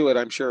 We'll review it,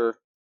 I'm sure,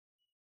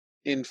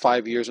 in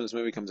 5 years when this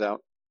movie comes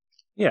out.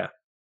 Yeah.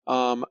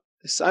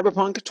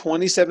 Cyberpunk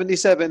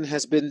 2077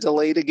 has been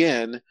delayed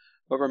again,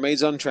 but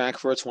remains on track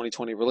for a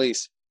 2020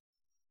 release.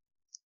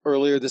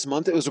 Earlier this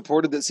month, it was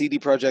reported that CD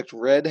Projekt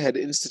Red had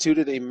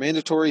instituted a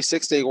mandatory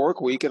 6-day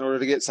work week in order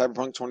to get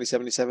Cyberpunk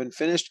 2077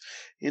 finished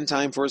in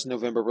time for its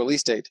November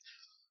release date.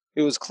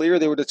 It was clear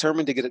they were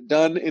determined to get it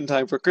done in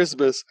time for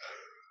Christmas.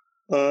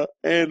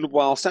 And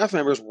while staff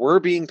members were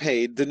being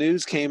paid, the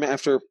news came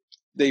after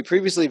they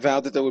previously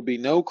vowed that there would be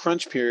no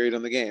crunch period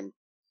on the game.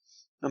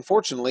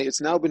 Unfortunately,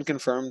 it's now been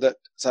confirmed that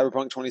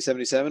Cyberpunk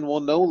 2077 will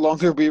no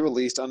longer be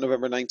released on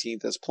November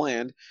 19th as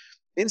planned.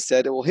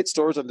 Instead, it will hit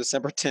stores on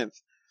December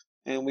 10th,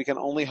 and we can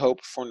only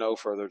hope for no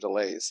further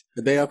delays.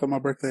 The day after my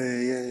birthday,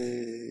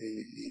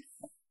 yay!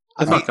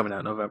 It's not coming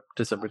out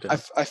December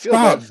 10th. I feel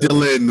bad,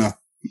 Dylan.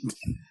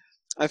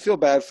 I feel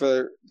bad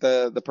for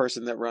the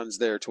person that runs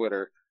their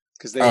Twitter,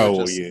 because they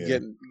were just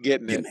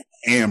getting it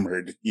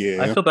hammered.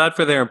 Yeah, I feel bad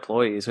for their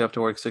employees who have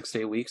to work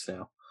 6-day weeks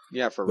now.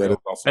 Yeah, for real.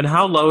 And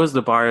how low is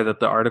the bar that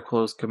the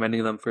article is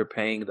commending them for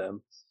paying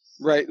them?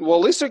 Right. Well,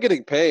 at least they're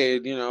getting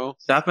paid,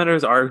 Staff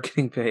members are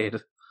getting paid.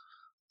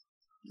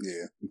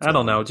 Yeah. I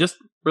don't know. Just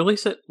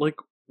release it. Like,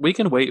 we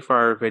can wait for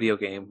our video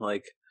game.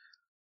 Like,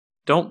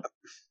 don't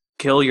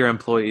kill your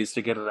employees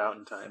to get it out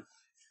in time.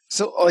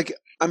 So, like,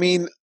 I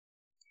mean,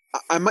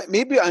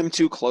 maybe I'm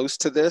too close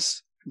to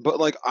this, but,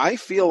 like, I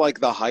feel like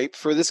the hype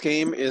for this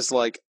game is,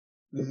 like,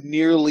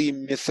 nearly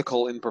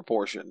mythical in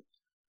proportion.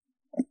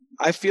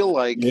 I feel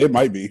like... Yeah, it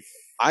might be.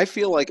 I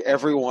feel like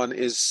everyone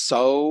is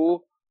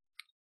so,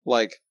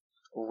 like,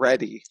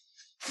 ready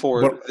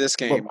for this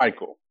game. But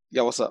Michael.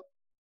 Yeah, what's up?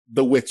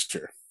 The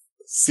Witcher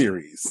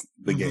series,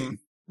 the game.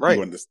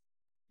 Right.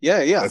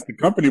 Yeah. That's the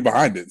company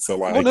behind it. So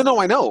like, no,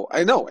 I know,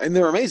 and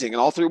they're amazing.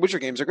 And all 3 Witcher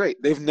games are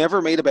great. They've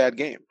never made a bad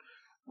game.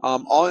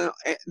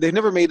 They've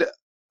never made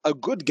a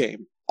good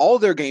game. All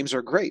their games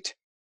are great.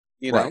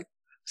 You know. Right.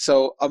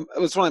 So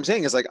that's what I'm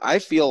saying is like I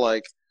feel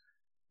like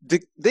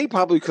they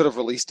probably could have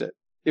released it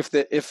if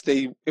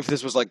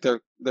this was like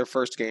their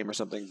first game or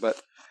something,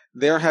 but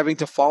they're having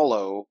to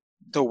follow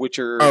The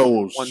Witcher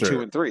 1,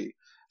 2, and 3.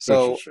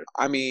 So sure.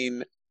 I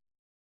mean,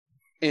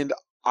 and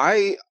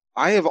I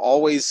have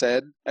always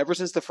said ever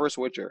since the first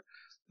Witcher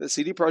that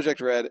CD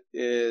Projekt Red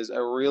is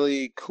a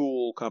really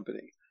cool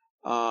company.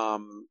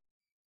 When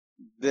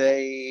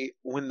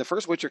the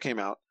first Witcher came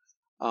out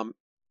on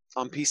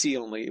PC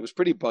only, it was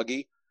pretty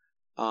buggy,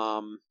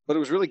 but it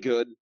was really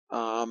good.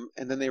 And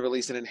then they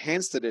released an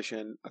enhanced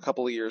edition a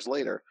couple of years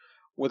later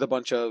with a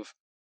bunch of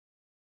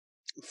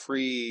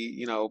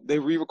free, they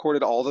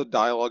re-recorded all the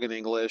dialogue in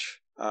English.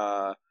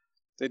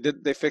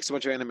 They fixed a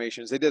bunch of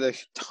animations. They did a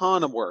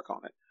ton of work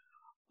on it.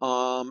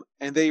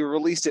 And they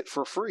released it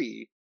for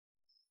free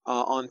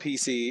on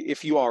PC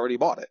if you already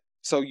bought it.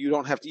 So you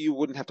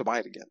wouldn't have to buy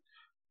it again.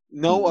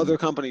 No other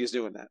company is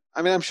doing that.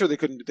 I mean, I'm sure they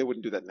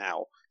wouldn't do that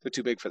now. They're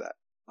too big for that.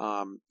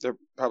 They're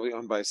probably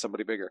owned by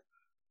somebody bigger.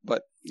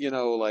 But,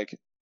 like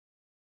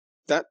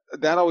that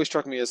always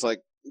struck me as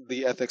like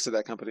the ethics of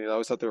that company. I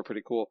always thought they were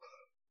pretty cool.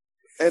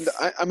 And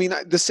I mean,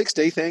 the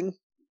 6-day thing,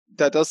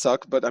 that does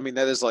suck, but I mean,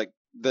 that is like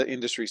the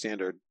industry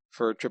standard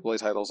for AAA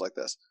titles like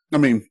this. I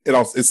mean,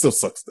 it still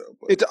sucks though.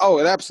 It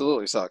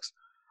absolutely sucks.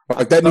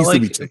 Like that needs to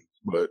be changed,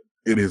 but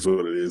it is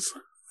what it is.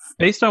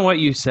 Based on what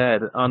you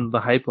said on the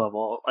hype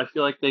level, I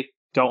feel like they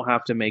don't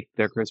have to make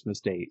their Christmas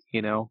date.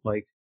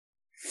 Like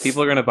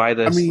people are going to buy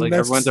this. I mean, like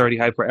everyone's already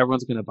hyped for.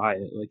 Everyone's going to buy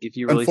it. Like if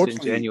you release it in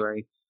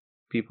January,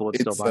 people would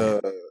still buy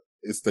it.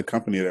 It's the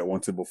company that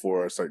wants it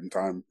before a certain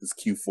time. It's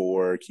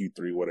Q4,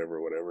 Q3,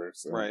 whatever.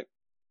 So. Right.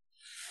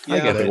 Yeah, I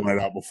get they want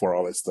it out before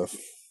all that stuff.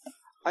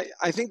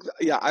 I think,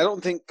 I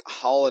don't think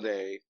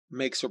holiday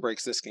makes or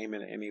breaks this game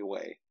in any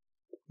way.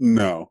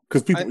 No,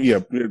 because people, yeah.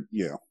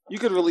 You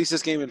could release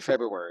this game in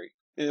February,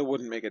 and it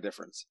wouldn't make a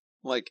difference.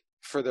 Like,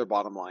 for their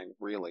bottom line,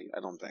 really,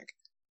 I don't think.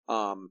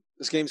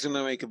 This game's going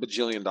to make $1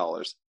 bajillion.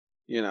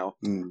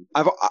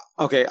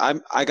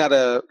 I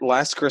got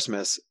last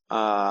Christmas,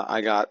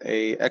 I got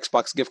a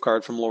Xbox gift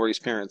card from Lori's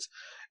parents,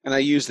 and I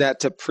used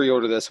that to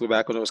pre-order this way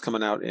back when it was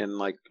coming out in,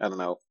 like, I don't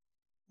know,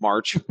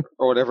 March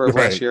or whatever of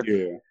last year.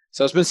 Yeah.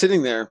 So it's been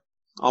sitting there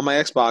on my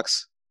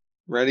Xbox,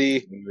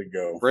 ready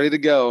to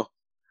go.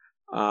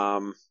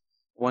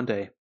 One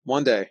day.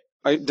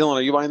 Dylan,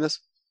 are you buying this?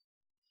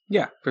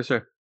 Yeah, for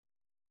sure.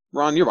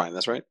 Ron, you're buying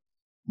this, right?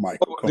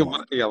 Michael, come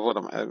on. Yeah, what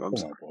am I?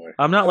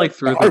 I'm not like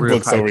through the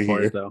roof hype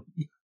for it, though.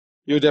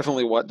 You're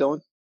definitely what, Dylan?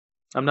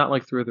 I'm not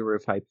like through the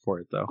roof hype for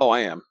it, though. Oh,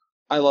 I am.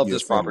 I love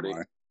this property.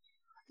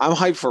 I'm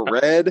hyped for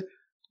Red,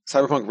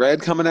 Cyberpunk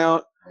Red coming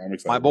out. I'm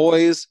excited. My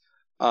boys,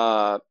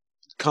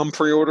 come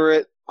pre-order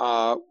it.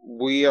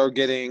 We are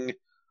getting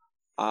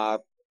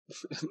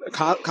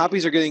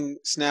copies are getting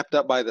snapped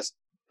up by this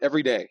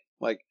every day.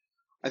 Like,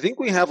 I think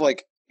we have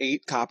like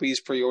 8 copies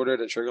pre-ordered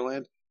at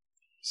Sugarland.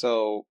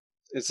 So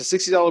it's a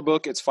 $60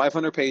 book. It's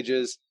 500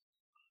 pages.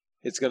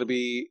 It's going to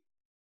be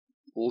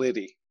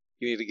litty.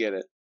 You need to get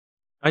it.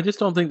 I just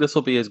don't think this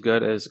will be as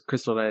good as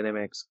Crystal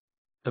Dynamics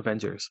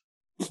Avengers.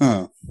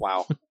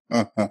 Wow.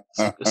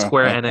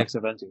 Square Enix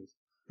Avengers.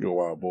 You're a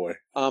wild boy.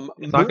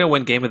 It's not going to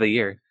win Game of the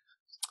Year.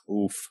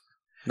 Oof.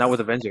 Not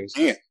with Avengers.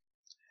 Yeah.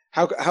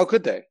 How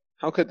could they?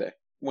 How could they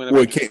win?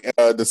 Well,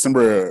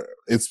 December.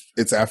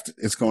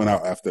 It's going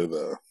out after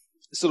the.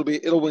 So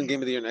it'll win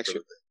Game of the Year next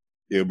year.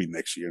 It'll be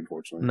next year,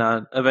 unfortunately.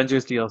 No,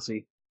 Avengers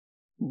DLC.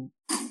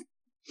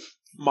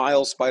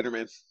 Miles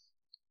Spider-Man.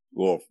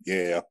 Well,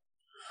 yeah.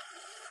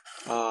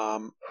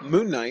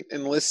 Moon Knight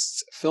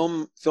enlists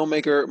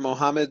filmmaker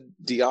Mohamed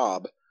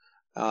Diab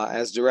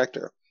as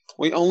director.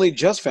 We only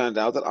just found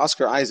out that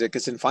Oscar Isaac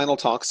is in final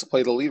talks to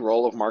play the lead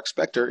role of Mark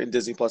Spector in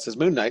Disney Plus's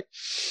Moon Knight,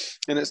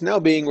 and it's now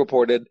being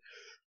reported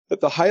that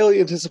the highly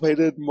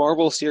anticipated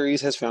Marvel series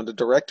has found a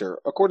director.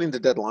 According to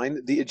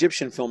Deadline, the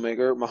Egyptian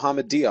filmmaker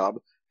Mohamed Diab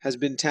has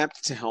been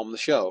tapped to helm the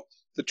show.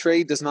 The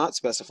trade does not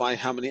specify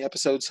how many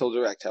episodes he'll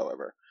direct,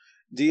 however.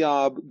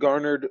 Diab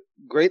garnered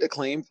great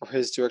acclaim for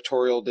his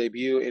directorial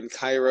debut in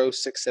Cairo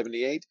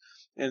 678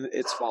 and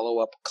its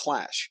follow-up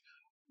Clash,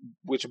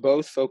 which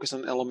both focus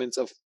on elements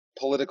of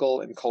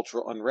political and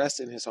cultural unrest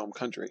in his home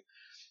country.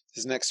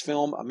 His next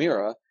film,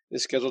 Amira,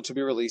 is scheduled to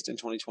be released in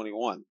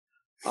 2021.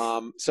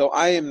 So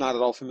I am not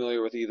at all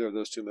familiar with either of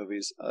those two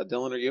movies.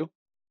 Dylan, are you?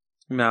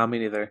 No, me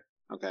neither.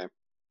 Okay.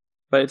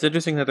 But it's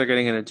interesting that they're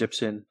getting an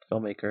Egyptian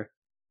filmmaker.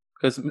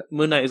 Because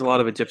Moon Knight is a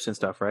lot of Egyptian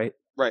stuff, right?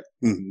 Right.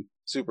 Mm-hmm.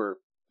 Super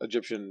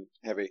Egyptian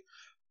heavy.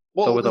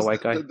 Well, so with a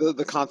white guy?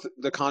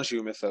 The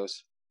Khonshu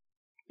mythos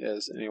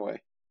is,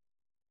 anyway.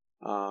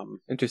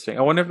 Interesting.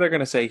 I wonder if they're going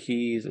to say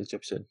he's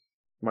Egyptian.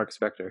 Mark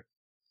Spector.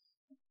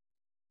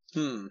 I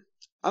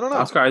don't know.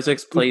 Oscar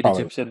Isaacs played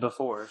Egyptian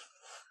before.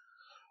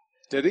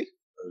 Did he?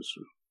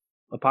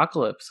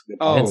 Apocalypse.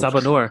 Oh, and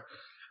Sabanur.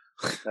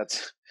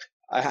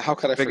 How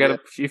could I forget?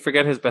 You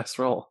forget his best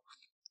role.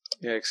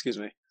 Yeah, excuse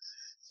me.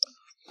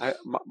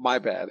 My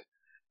bad.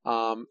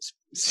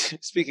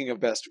 Speaking of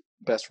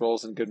best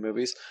roles in good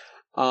movies,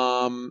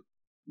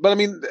 but I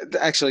mean,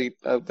 actually,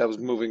 that was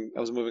moving. I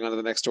was moving on to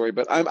the next story,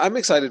 but I'm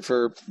excited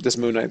for this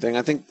Moon Knight thing.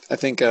 I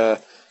think I'm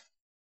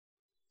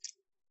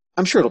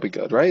sure it'll be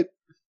good, right?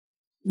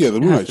 Yeah, the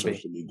Moon Knight show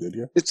should be good.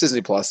 Yeah, it's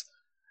Disney Plus.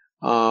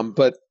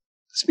 But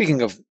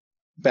speaking of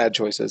bad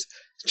choices,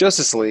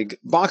 Justice League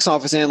box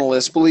office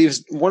analyst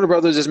believes Warner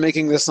Brothers is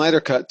making the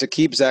Snyder Cut to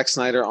keep Zack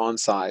Snyder on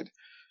side.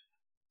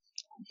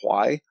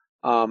 Why?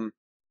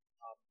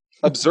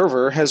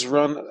 Observer has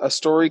run a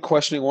story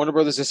questioning Warner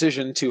Brothers'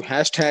 decision to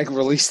hashtag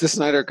release the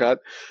Snyder Cut,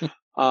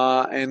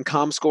 and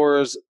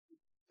ComScore's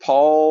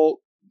Paul.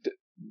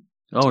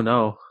 Oh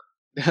no,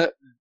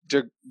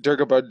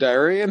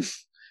 Durgabardarian.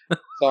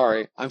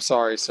 I'm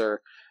sorry,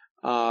 sir.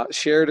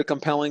 Shared a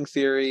compelling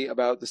theory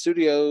about the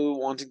studio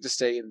wanting to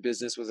stay in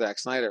business with Zack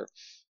Snyder.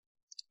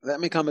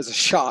 That may come as a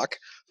shock,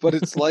 but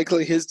it's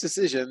likely his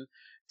decision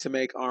to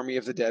make Army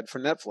of the Dead for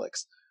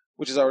Netflix,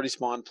 which has already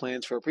spawned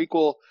plans for a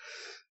prequel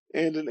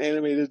and an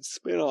animated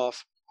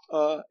spin-off,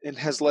 and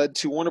has led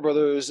to Warner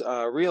Brothers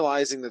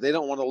realizing that they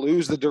don't want to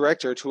lose the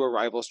director to a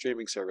rival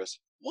streaming service.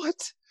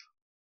 What?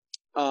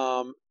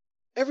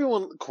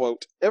 Everyone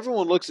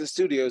looks at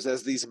studios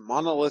as these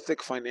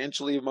monolithic,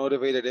 financially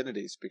motivated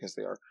entities, because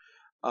they are.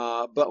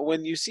 But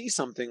when you see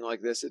something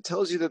like this, it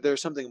tells you that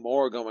there's something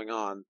more going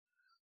on.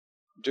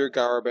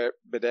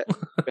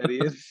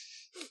 Durgarbedian.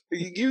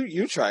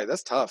 You try.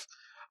 That's tough.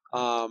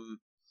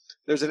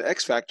 There's an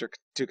X factor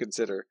to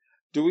consider.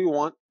 Do we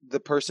want the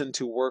person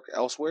to work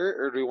elsewhere,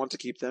 or do we want to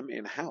keep them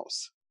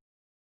in-house?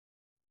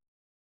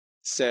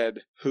 Said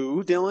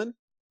who, Dylan?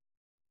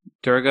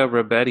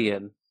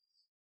 Durgarbedian.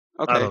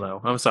 Okay. I don't know.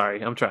 I'm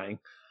sorry. I'm trying.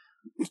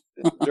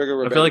 I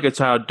feel like it's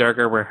how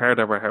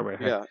Durgar.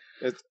 Yeah,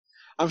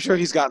 I'm sure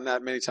he's gotten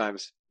that many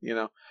times. You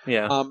know.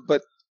 Yeah.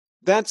 But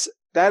that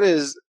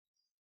is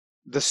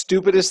the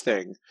stupidest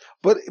thing.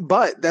 But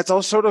that's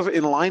all sort of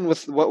in line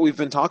with what we've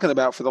been talking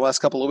about for the last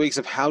couple of weeks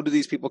of how do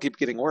these people keep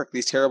getting work?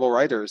 These terrible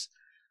writers.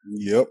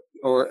 Yep.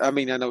 Or I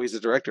mean, I know he's a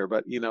director,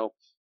 but you know,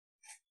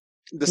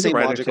 the same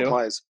logic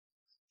applies.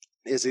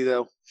 Is he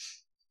though?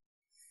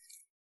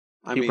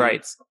 He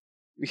writes.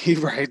 He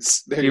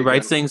writes. He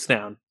writes things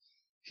down.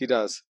 He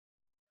does.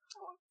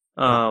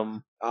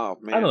 Oh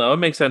man, I don't know. It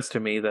makes sense to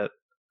me that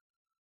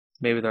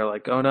maybe they're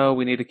like, oh no,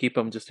 we need to keep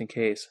him just in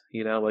case.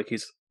 You know, like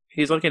he's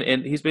like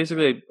he's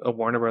basically a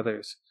Warner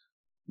Brothers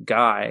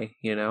guy.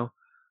 You know,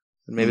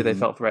 and maybe they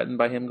felt threatened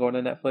by him going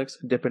to Netflix,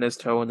 dipping his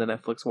toe in the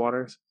Netflix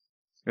waters,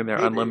 and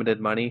their unlimited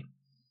money.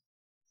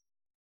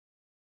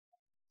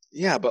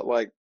 Yeah, but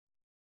why?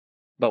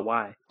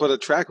 But a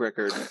track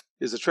record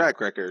is a track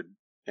record,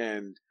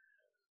 and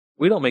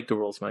we don't make the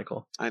rules,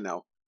 Michael. I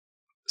know.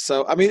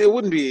 So I mean, it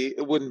wouldn't be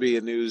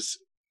a news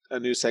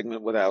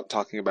segment without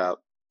talking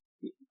about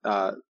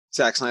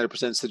Zack Snyder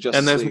presents the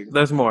Justice League. And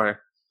there's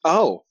more.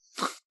 Oh,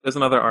 there's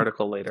another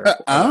article later.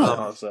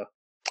 So.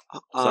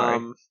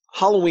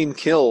 Halloween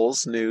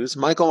Kills news.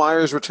 Michael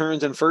Myers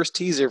returns in first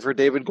teaser for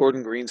David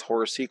Gordon Green's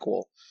horror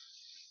sequel.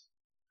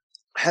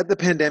 Had the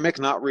pandemic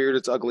not reared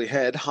its ugly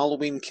head,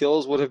 Halloween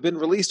Kills would have been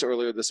released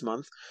earlier this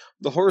month.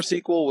 The horror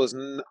sequel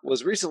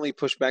was recently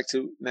pushed back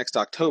to next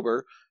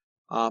October,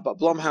 but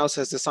Blumhouse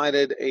has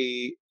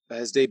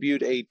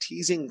debuted a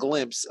teasing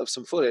glimpse of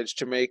some footage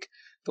to make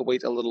the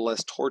wait a little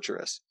less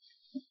torturous.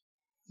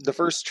 The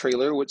first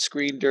trailer, which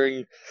screened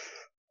during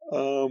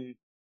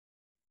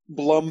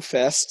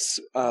Blumfest's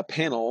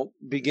panel,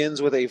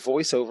 begins with a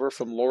voiceover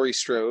from Laurie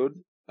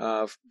Strode,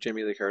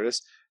 Jamie Lee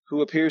Curtis,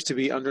 who appears to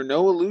be under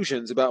no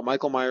illusions about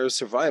Michael Myers'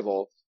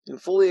 survival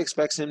and fully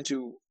expects him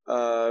to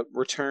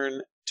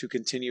return to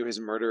continue his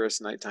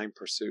murderous nighttime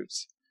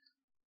pursuits.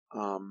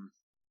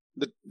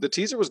 The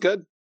teaser was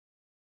good.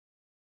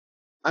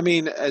 I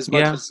mean, as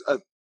much as a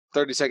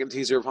 30-second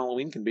teaser of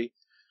Halloween can be.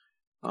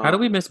 How did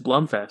we miss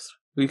Blumfest?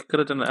 We could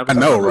have done an episode. I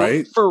know,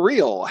 right? For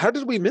real. How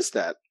did we miss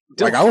that?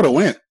 I would have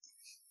went.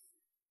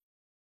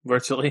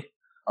 Virtually.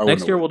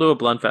 Next year we'll do a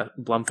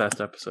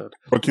Blumfest episode.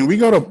 But can we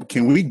go to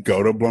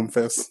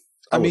Blumfest?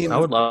 I mean, I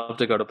would love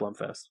to go to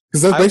Blumfest.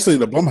 Because that's basically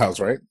the Blumhouse,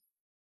 right?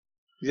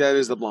 Yeah, it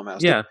is the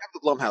Blumhouse. Yeah. They have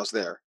the Blumhouse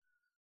there.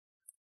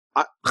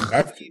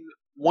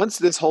 Once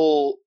this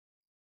whole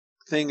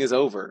thing is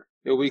over,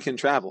 we can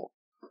travel.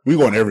 We're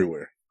going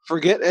everywhere.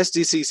 Forget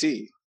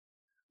SDCC.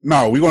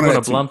 No, we're going to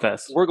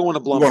Blumfest. We're going to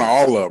Blumfest. We're going to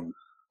all of them.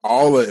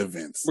 All the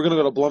events. We're going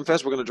to go to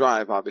Blumfest. We're going to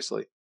drive,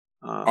 obviously.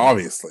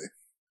 Obviously.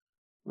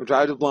 We'll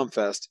drive to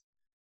Blumfest.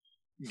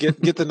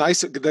 Get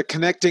the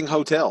connecting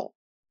hotel,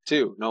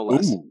 too, no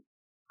less. Ooh.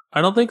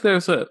 I don't think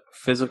there's a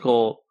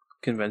physical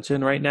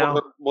convention right now.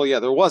 Well, yeah,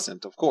 there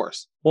wasn't, of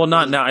course. Well,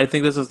 not now. I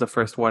think this is the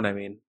first one,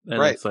 and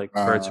it's like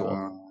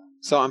virtual.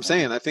 So I'm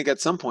saying, I think at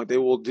some point they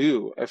will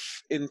do an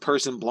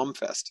in-person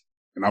Blumfest.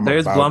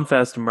 There's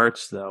Blumfest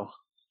merch, though.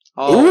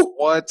 Oh, ooh.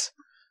 What?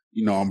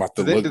 You know, I'm about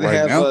to look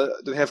right now.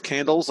 Do they have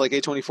candles like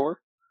A24?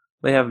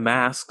 They have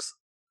masks.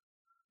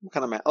 What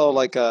kind of mask? Oh,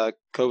 like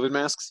COVID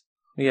masks?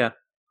 Yeah.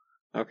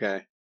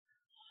 Okay.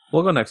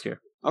 We'll go next year.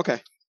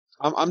 Okay,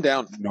 I'm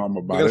down. You know I'm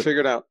about We gotta it.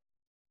 figure it out.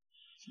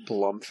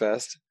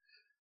 Blumfest.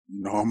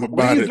 You know I'm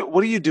about it.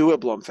 What do you do at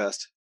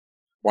Blumfest?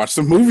 Watch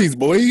some movies,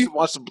 boy. You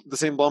watch the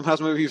same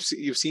Blumhouse movie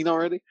you've seen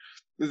already?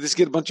 Just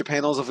get a bunch of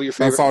panels of your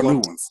favorite. That's all new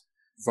ones.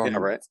 Yeah,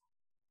 right.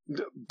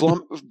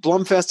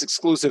 Blumfest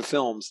exclusive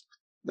films.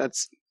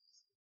 That's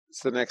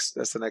the next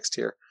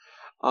tier.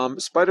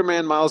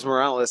 Spider-Man Miles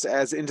Morales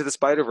adds Into the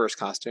Spider-Verse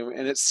costume,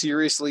 and it's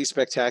seriously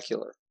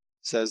spectacular.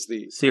 Says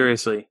the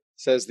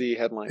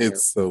headline.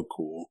 It's so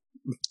cool.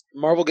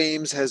 Marvel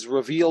Games has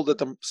revealed that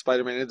the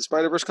Spider-Man Into the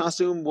Spider-Verse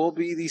costume will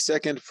be the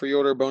second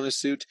pre-order bonus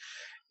suit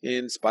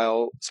in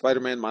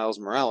Spider-Man Miles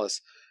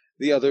Morales.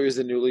 The other is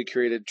the newly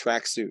created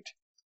tracksuit.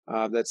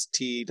 That's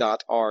T.R.A.C.K.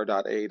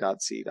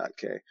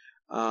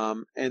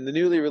 And the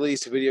newly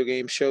released video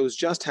game shows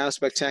just how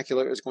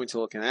spectacular it's going to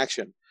look in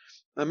action.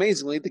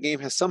 Amazingly, the game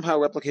has somehow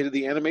replicated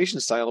the animation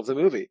style of the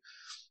movie.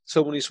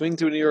 So when you swing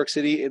through New York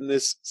City in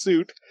this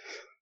suit,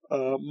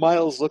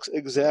 Miles looks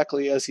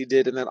exactly as he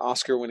did in that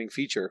Oscar-winning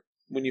feature.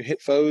 When you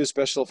hit foes,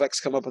 special effects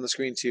come up on the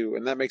screen too,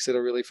 and that makes it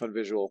a really fun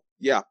visual.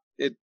 Yeah,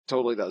 it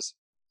totally does.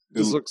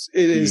 It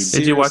is.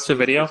 Did you watch the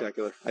video?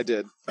 Spectacular. I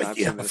did.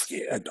 Yeah,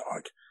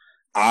 dog.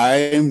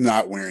 I'm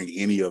not wearing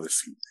any other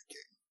suit in the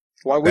game.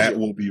 Why would that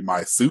will be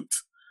my suit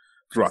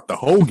throughout the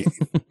whole game.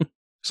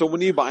 So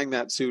when are you buying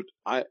that suit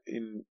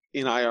in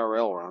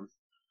IRL, Ron?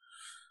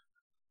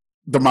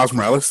 The Miles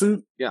Morales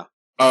suit? Yeah.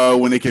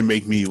 When it can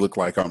make me look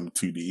like I'm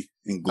 2D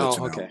and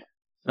glitching out.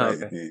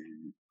 Right? Okay.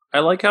 And I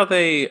like how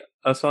I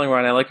was telling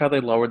Ryan, I like how they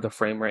lowered the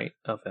frame rate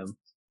of him.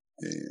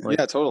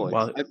 Yeah, totally.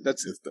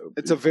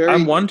 It's a very.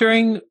 I'm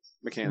wondering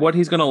mechanic. what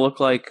he's going to look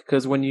like,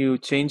 because when you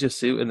change a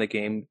suit in the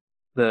game,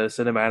 the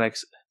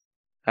cinematics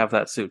have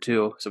that suit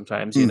too.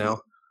 Sometimes, you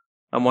know.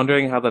 I'm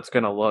wondering how that's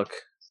going to look.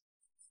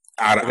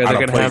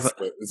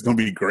 It's going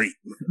to be great.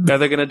 Are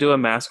they going to do a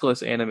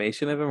maskless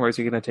animation of him, or is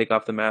he going to take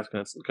off the mask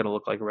and it's going to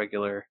look like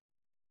regular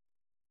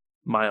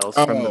Miles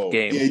from the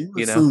game? Yeah,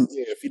 you know,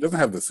 if he doesn't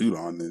have the suit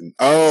on, then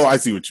I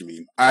see what you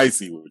mean. Is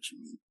he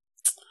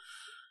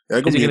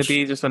going to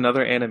be just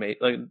another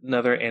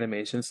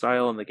animation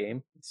style in the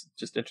game? It's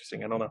just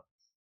interesting. I don't know.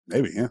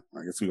 Maybe, yeah.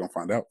 I guess we're going to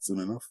find out soon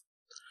enough.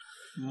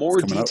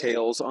 More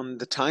details on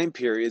the time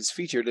periods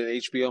featured in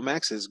HBO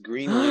Max's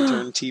Green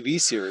Lantern TV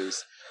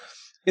series.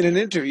 In an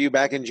interview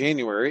back in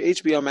January,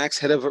 HBO Max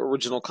head of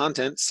original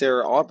content,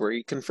 Sarah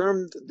Aubrey,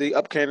 confirmed the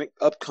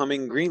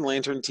upcoming Green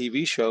Lantern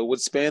TV show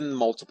would span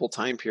multiple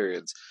time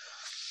periods.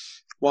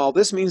 While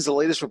this means the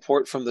latest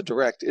report from the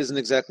Direct isn't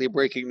exactly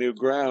breaking new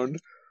ground,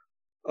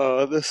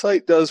 the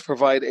site does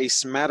provide a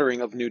smattering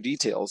of new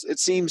details. It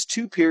seems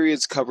two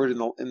periods covered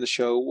in the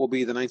show will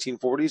be the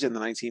 1940s and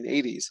the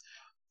 1980s.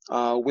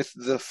 With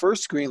the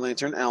first Green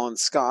Lantern, Alan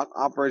Scott,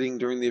 operating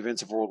during the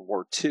events of World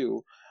War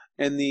II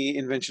and the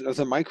invention of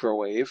the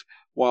microwave,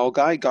 while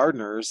Guy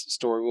Gardner's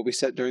story will be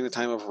set during the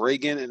time of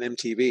Reagan and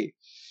MTV.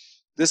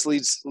 This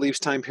leaves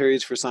time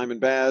periods for Simon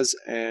Baz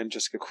and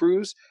Jessica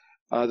Cruz,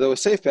 though a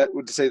safe bet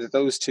would say that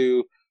those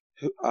two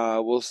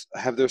will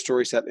have their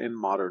story set in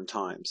modern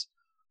times.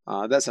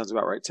 That sounds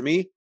about right to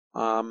me.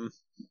 You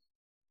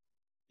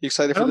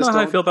excited for this? I don't know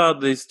how I feel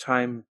about these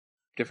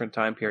different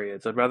time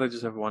periods. I'd rather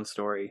just have one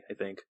story, I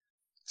think.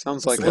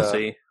 Sounds like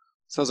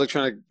sounds like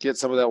trying to get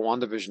some of that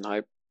WandaVision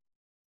hype.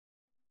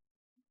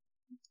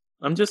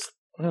 I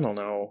don't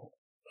know.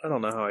 I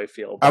don't know how I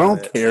feel about I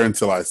don't care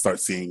until I start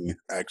seeing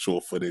actual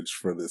footage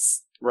for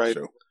this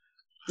show.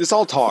 It's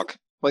all talk.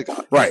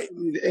 Right.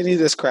 Any of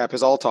this crap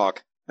is all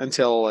talk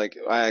until I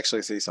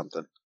actually see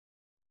something.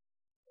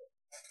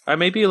 I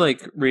may be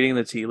reading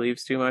the tea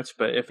leaves too much,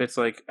 but if it's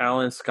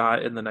Alan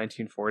Scott in the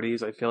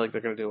 1940s, I feel like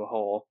they're going to do a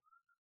whole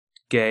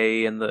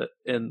gay in the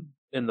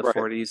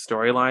 40s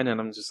storyline, and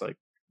I'm just I'm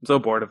so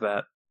bored of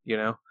that, you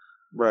know?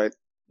 Right.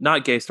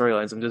 Not gay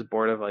storylines. I'm just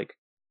bored of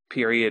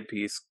period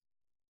piece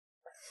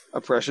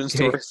oppression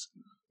stories.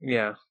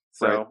 Yeah.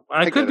 So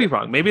I could be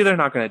wrong. Maybe they're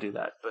not going to do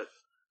that, but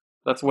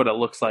that's what it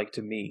looks like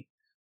to me.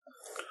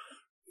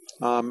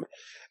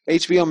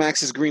 HBO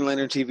Max's Green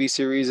Lantern TV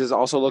series is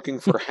also looking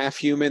for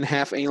half-human,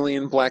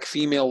 half-alien black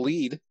female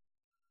lead.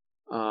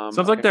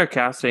 Sounds like they're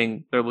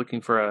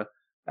looking for a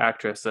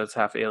actress that's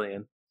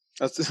half-alien.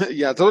 That's what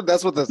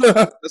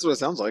it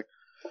sounds like.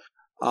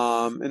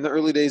 In the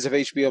early days of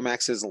HBO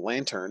Max's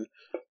Lantern,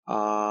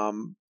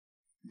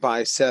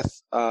 by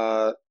Seth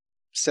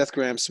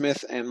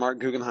Grahame-Smith and Mark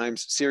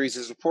Guggenheim's series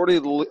is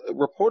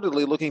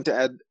reportedly looking to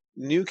add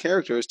new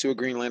characters to a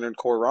Green Lantern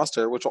core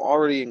roster, which will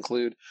already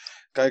include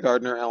Guy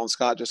Gardner, Alan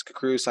Scott, Jessica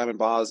Cruz, Simon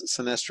Baz,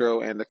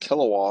 Sinestro, and the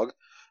Kilowog.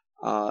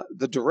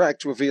 The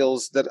Direct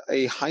reveals that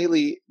the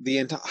highly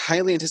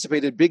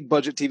anticipated big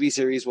budget TV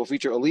series will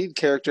feature a lead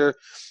character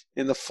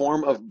in the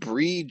form of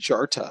Bree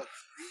Jarta.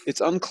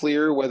 It's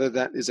unclear whether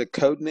that is a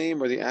code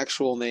name or the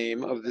actual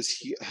name of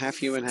this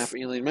half-human,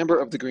 half-alien member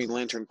of the Green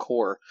Lantern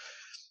Corps.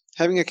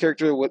 Having a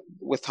character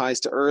with ties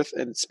to Earth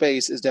and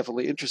space is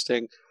definitely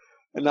interesting,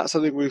 and not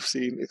something we've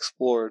seen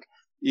explored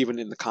even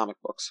in the comic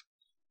books.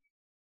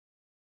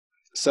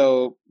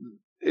 So,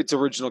 it's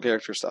original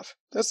character stuff.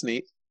 That's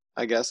neat,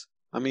 I guess.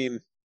 I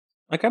mean,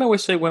 I kind of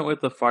wish they went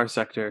with the Far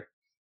Sector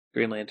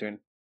Green Lantern.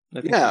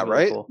 Yeah,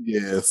 right? Cool.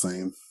 Yeah,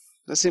 same.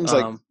 That seems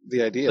like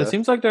the idea. It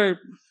seems like they're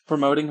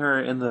promoting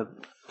her in the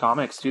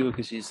comics, too,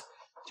 because she's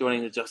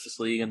joining the Justice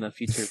League and the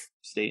future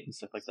state and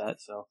stuff like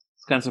that. So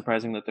it's kind of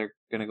surprising that they're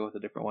going to go with a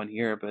different one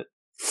here, but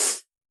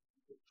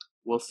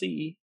we'll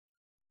see.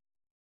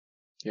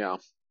 Yeah.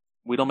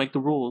 We don't make the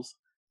rules.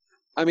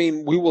 I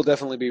mean, we will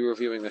definitely be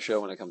reviewing the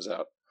show when it comes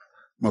out.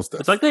 Most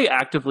definitely. It's like they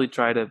actively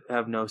try to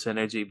have no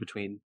synergy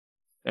between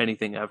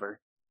anything ever.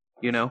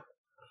 You know?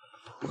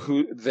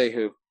 Who?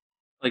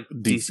 Like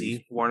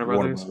DC, Warner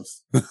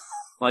Brothers.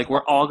 Like,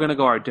 we're all going to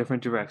go our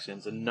different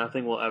directions, and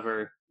nothing will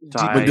ever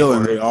die. But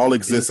Dylan, they all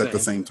exist at the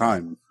same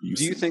time.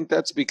 Do you think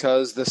that's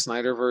because the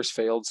Snyderverse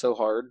failed so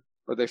hard?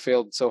 Or they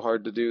failed so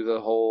hard to do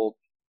the whole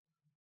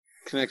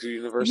connected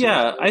universe?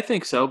 Yeah, I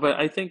think so, but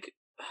I think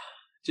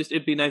just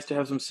it'd be nice to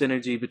have some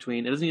synergy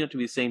between, it doesn't even have to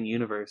be the same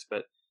universe,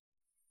 but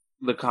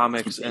the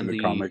comics and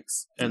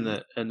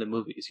the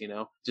movies, you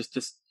know? Just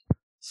to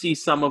see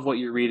some of what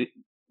you're reading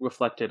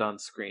reflected on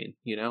screen,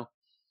 you know?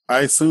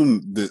 I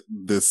assume that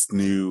this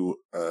new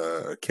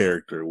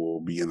character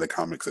will be in the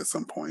comics at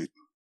some point.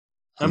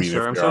 I'm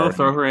sure they'll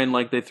throw her in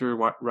like they threw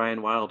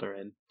Ryan Wilder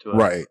in to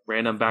a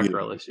random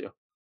Batgirl issue.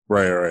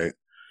 Right.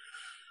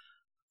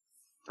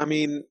 I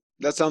mean,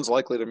 that sounds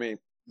likely to me.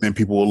 And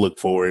people will look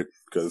for it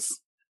because,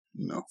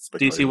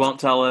 DC won't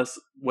tell us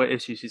what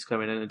issue she's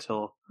coming in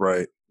until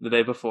the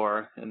day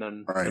before, and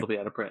then it'll be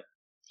out of print.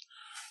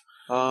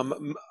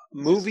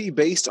 Movie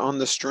based on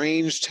the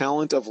strange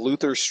talent of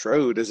Luther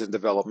Strode is in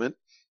development.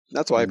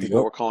 That's why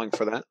people were calling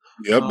for that.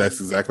 Yep, that's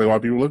exactly why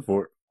people look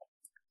for it.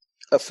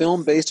 A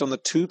film based on the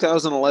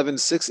 2011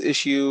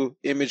 six-issue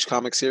Image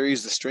comic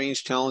series, The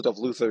Strange Talent of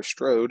Luther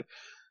Strode,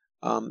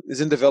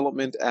 is in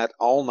development at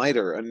All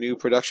Nighter, a new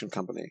production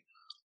company.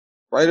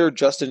 Writer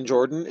Justin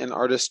Jordan and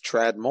artist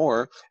Trad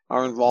Moore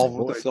are involved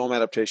with the film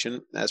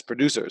adaptation as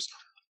producers,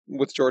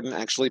 with Jordan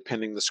actually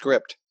penning the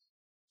script.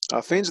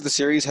 Fans of the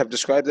series have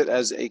described it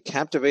as a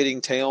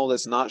captivating tale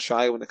that's not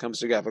shy when it comes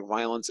to graphic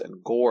violence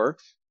and gore.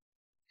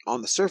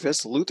 On the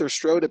surface, Luther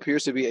Strode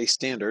appears to be a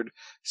standard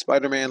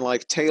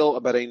Spider-Man-like tale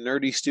about a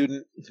nerdy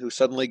student who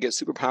suddenly gets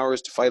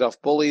superpowers to fight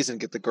off bullies and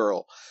get the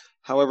girl.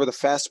 However, the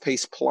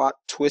fast-paced plot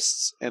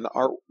twists and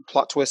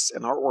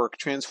artwork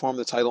transform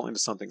the title into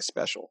something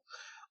special.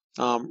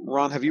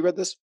 Ron, have you read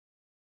this?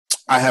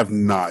 I have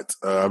not.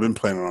 I've been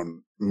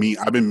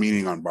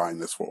meaning on buying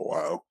this for a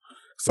while.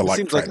 So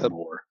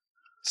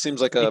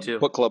seems like a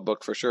book club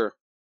book for sure.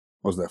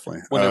 Most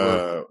definitely.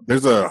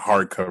 There's a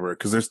hardcover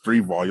because there's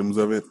 3 volumes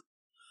of it.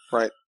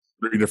 Right.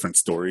 3 different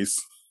stories.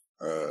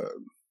 I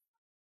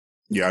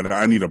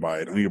need to buy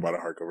it. I need to buy the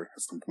hardcover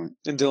at some point.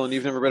 And Dylan,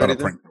 you've never read it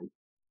either?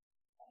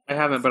 I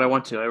haven't, but I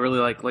want to. I really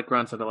like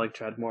Ron said, I like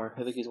Trad Moore.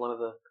 I think he's one of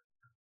the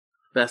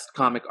best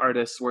comic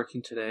artists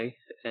working today.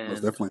 And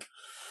most definitely.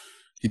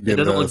 It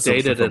doesn't look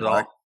dated at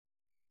all.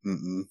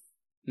 Mm-mm.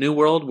 New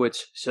World,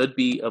 which should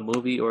be a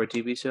movie or a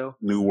TV show.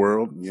 New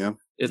World, yeah.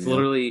 It's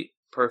literally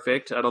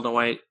perfect. I don't know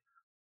why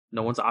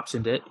no one's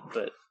optioned it,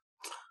 but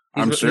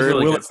I'm sure it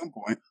will at some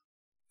point.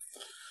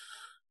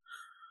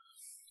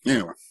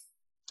 Anyway.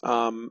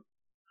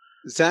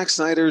 Zack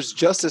Snyder's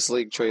Justice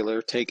League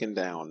trailer taken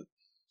down.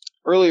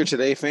 Earlier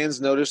today, fans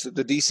noticed that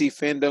the DC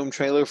Fandom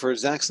trailer for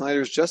Zack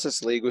Snyder's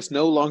Justice League was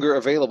no longer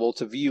available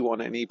to view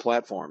on any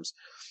platforms.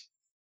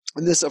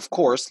 And this, of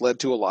course, led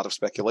to a lot of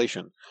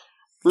speculation.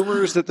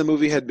 Rumors that the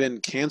movie had been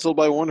canceled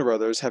by Warner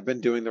Brothers have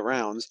been doing the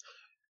rounds,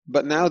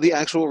 but now the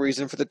actual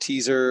reason for the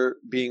teaser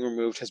being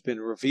removed has been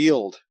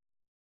revealed.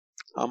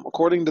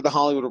 According to The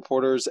Hollywood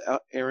Reporter's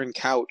Aaron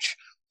Couch,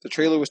 the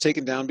trailer was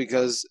taken down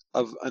because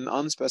of an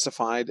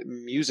unspecified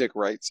music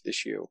rights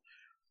issue.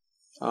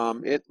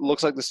 It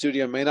looks like the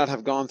studio may not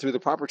have gone through the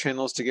proper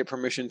channels to get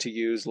permission to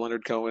use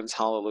Leonard Cohen's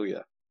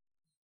Hallelujah.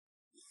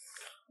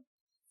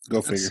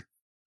 Go figure.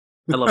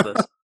 I love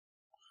this.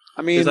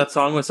 I mean, that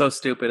song was so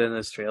stupid in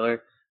this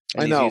trailer,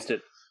 and he's used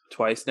it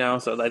twice now.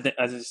 So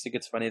I just think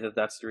it's funny that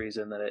that's the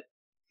reason that it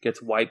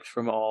gets wiped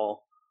from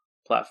all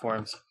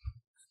platforms.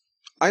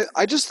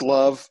 I just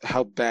love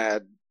how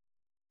bad.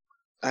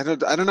 I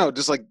don't know.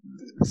 Just like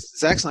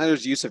Zack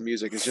Snyder's use of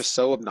music is just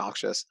so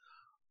obnoxious.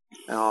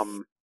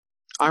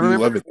 I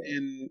remember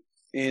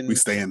in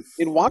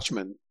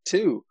Watchmen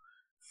too.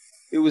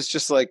 It was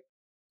just like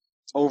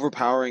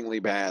overpoweringly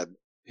bad,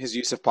 his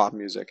use of pop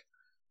music.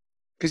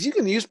 Because you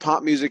can use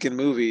pop music in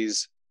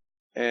movies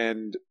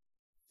and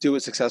do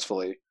it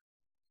successfully,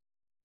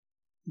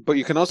 but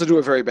you can also do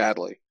it very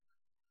badly.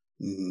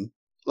 Mm-hmm.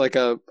 Like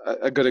a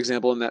good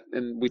example in that,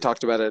 and we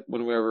talked about it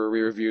whenever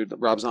we reviewed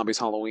Rob Zombie's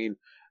Halloween,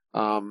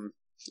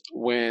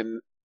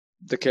 when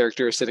the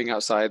character is sitting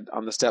outside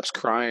on the steps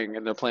crying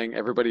and they're playing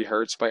Everybody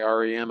Hurts by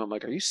REM. I'm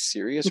like, are you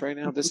serious right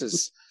now? This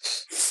is,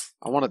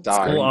 I want to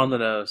die. It's on the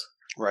nose.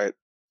 Right.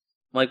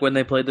 Like when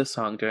they played this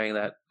song during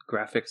that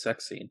graphic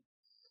sex scene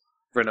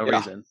for no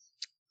reason.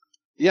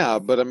 Yeah,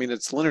 but I mean,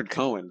 it's Leonard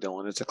Cohen,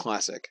 Dylan. It's a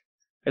classic.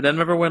 And then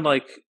remember when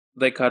like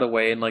they cut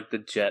away and like the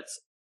jets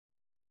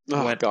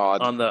Oh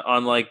God! On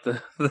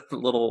the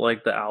little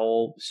the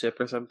owl ship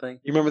or something.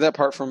 You remember that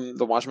part from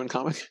the Watchmen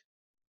comic?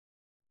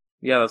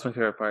 Yeah, that's my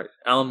favorite part.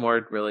 Alan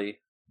Moore really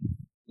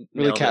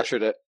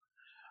captured it.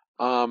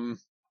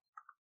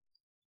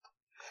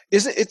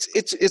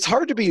 It's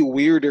hard to be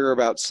weirder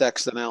about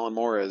sex than Alan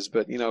Moore is,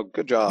 but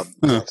good job,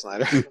 Zack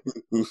Snyder.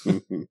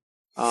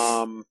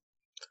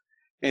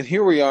 And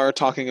here we are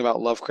talking about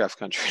Lovecraft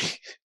Country,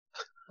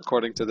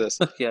 according to this.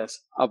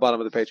 Yes,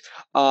 bottom of the page.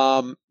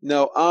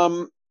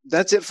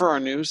 That's it for our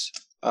news.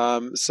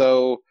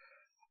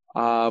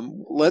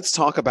 Let's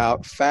talk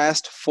about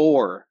Fast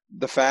 4,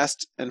 the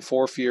Fast and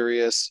Four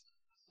Furious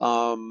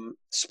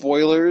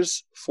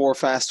spoilers for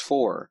Fast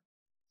 4.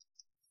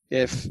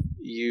 If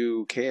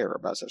you care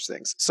about such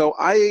things. So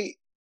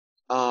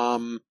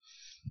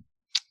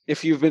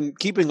if you've been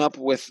keeping up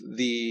with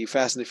the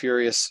Fast and the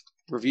Furious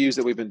reviews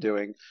that we've been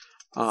doing,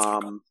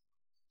 I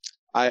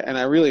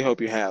really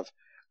hope you have.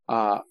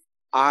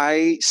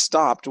 I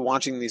stopped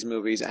watching these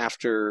movies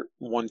after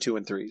 1, 2,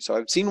 and 3. So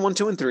I've seen 1,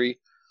 2, and 3,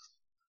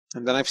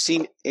 and then I've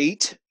seen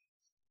 8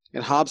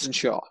 and Hobbs and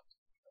Shaw.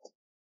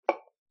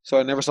 So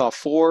I never saw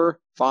 4,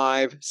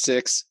 5,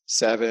 6,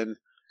 7.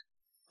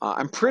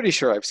 I'm pretty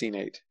sure I've seen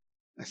 8.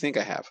 I think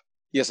I have.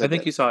 Yes, I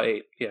think you saw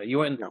 8. Yeah, you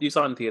went. You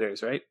saw it in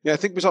theaters, right? Yeah, I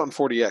think we saw it in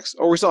 40X.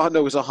 Or we saw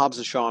Hobbs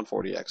and Shaw in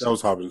 40X. That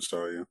was Hobbs and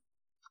Shaw,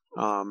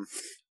 yeah.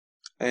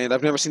 And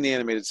I've never seen the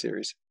animated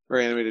series or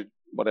animated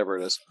whatever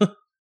it is.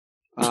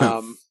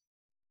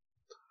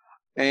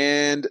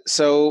 And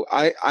so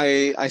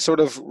I sort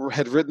of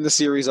had written the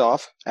series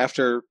off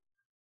after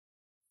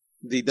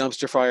the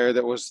dumpster fire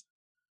that was,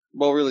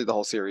 well, really the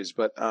whole series.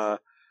 But I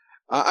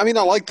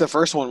liked the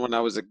first one when I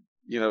was a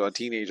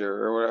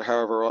teenager or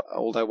however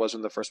old I was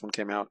when the first one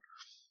came out.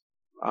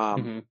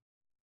 And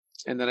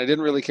then I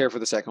didn't really care for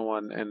the second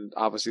one, and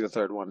obviously the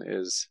third one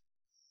is,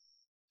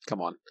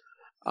 come on.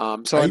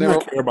 So I never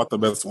care about the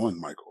best one,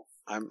 Michael.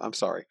 I'm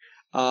sorry.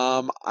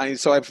 So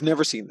I've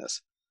never seen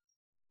this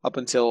up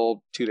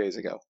until 2 days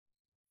ago.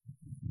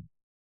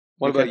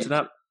 What about you?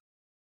 Up?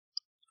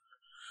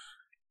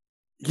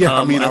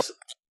 Yeah,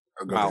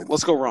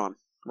 let's go Ron.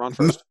 Ron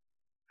first.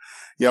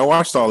 Yeah, I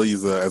watched all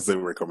these as they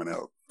were coming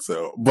out.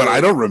 So, but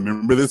I don't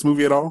remember this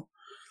movie at all.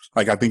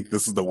 I think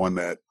this is the one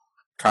that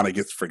kind of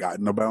gets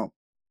forgotten about.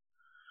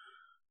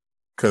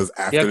 Because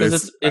after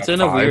this, it's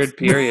in a weird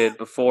period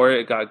before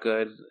it got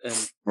good,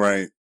 and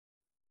right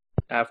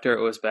after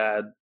it was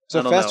bad.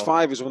 So Fast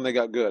 5 is when they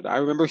got good. I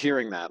remember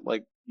hearing that.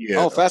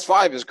 Fast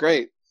 5 is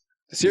great.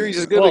 The series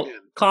is good again.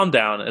 Calm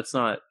down. It's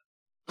not.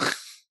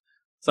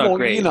 It's not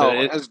great.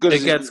 As good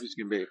as these movies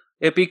can be.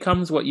 It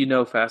becomes what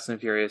Fast and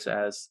Furious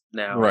as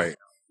now. Right.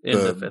 In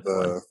the fifth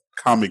one.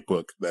 Comic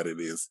book that it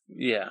is.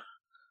 Yeah.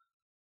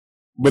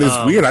 But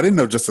it's weird. I didn't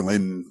know Justin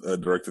Lin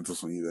directed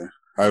this one either.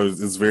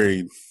 It's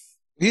very.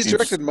 He's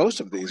directed most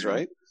of these,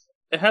 right?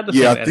 It had the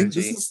same energy. I think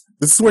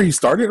this is where he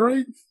started,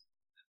 right?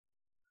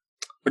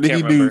 Or did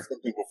he do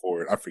something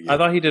before it? I forget. I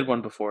thought he did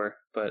one before,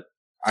 but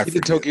he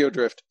did Tokyo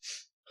Drift.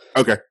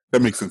 Okay,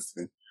 that makes sense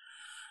to me.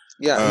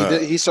 Yeah,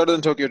 he started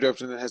in Tokyo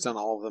Drift and has done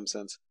all of them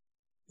since.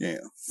 Yeah.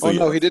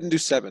 No, he didn't do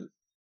 7.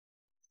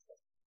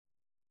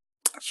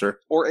 Sure.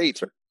 Or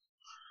 8.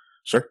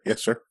 Sure. Yeah,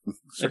 sure.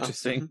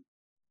 Interesting.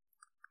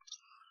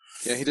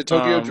 Yeah, he did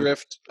Tokyo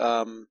Drift.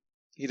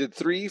 He did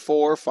 3,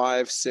 4,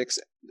 5, 6,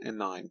 and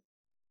 9.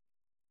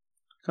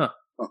 Huh.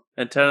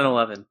 And 10 and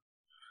 11.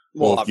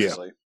 Well,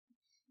 obviously. Yeah.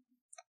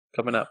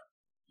 Coming up.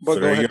 But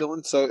go ahead,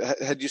 Dylan. So,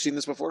 had you seen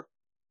this before?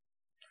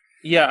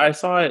 Yeah, I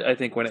saw it, I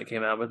think, when it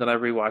came out, but then I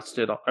rewatched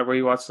it. I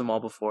rewatched them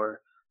all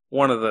before.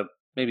 One of the,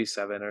 maybe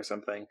 7 or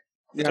something.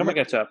 Yeah, I'm going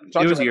to catch up.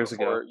 It was years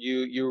ago.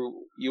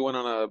 You went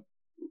on a,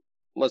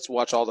 let's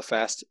watch all the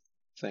Fast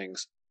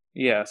things.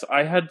 Yeah, so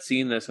I had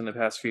seen this in the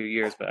past few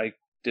years, but I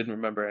didn't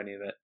remember any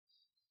of it.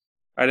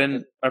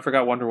 I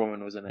forgot Wonder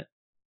Woman was in it.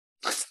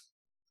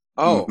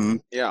 Oh,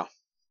 yeah.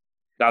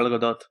 Gal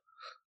Gadot.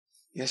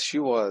 Yes, she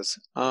was.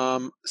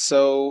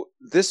 So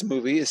this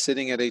movie is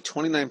sitting at a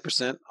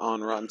 29%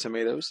 on Rotten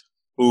Tomatoes.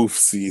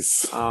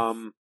 Oofsies.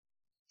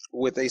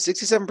 With a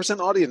 67%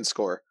 audience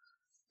score.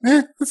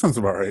 That sounds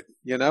about right.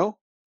 Yeah,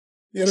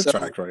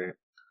 that's right.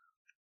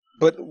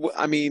 But,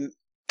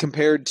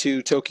 compared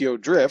to Tokyo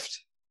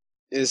Drift,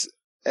 is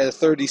at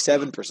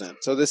 37%.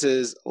 So this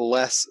is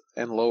less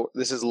and low.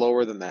 This is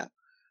lower than that.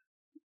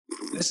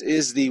 This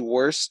is the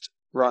worst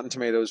Rotten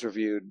Tomatoes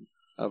reviewed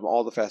of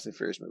all the Fast and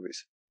Furious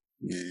movies.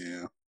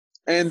 Yeah.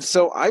 And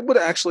so I would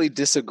actually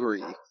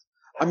disagree.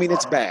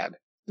 It's bad.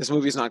 This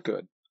movie's not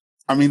good.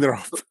 They're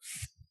all...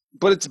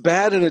 But it's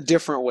bad in a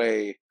different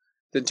way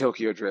than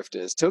Tokyo Drift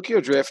is.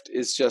 Tokyo Drift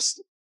is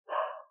just...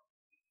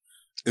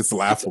 It's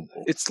laughable.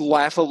 It's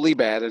laughably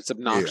bad. It's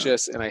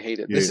obnoxious, and I hate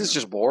it. This is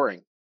just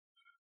boring.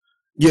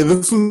 Yeah,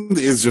 this one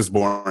is just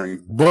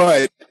boring.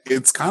 But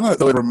it's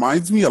it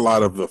reminds me a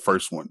lot of the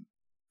first one,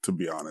 to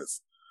be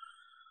honest.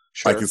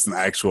 Sure. It's an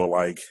actual,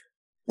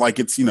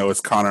 it's,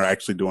 it's Connor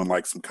actually doing,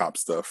 some cop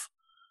stuff.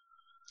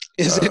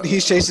 Isn't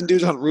he's chasing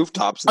dudes on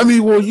rooftops? I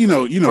mean, well, you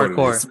know what it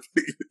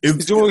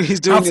is. He's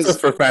doing his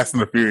for Fast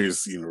and the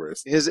Furious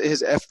universe. His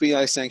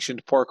FBI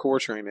sanctioned parkour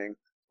training.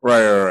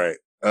 Right.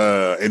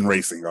 In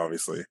racing,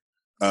 obviously.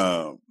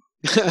 Oh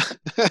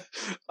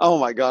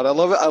my god, I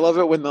love it! I love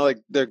it when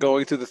they're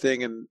going through the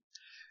thing and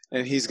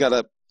he's got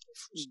to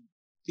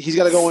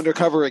go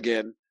undercover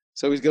again.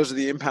 So he goes to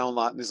the impound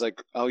lot and he's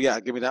like, "Oh yeah,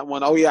 give me that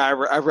one. Oh yeah,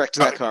 I wrecked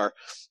that car.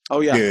 Oh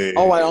yeah.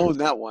 I own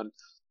that one.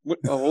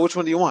 Which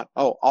one do you want?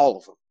 Oh, all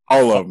of them.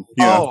 All of them.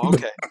 Yeah. Oh,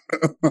 okay.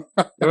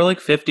 There were like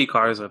 50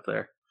 cars up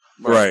there.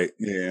 Right.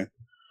 Yeah.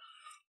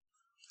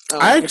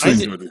 I actually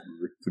enjoyed this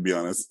movie, to be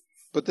honest.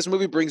 But this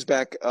movie brings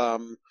back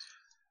most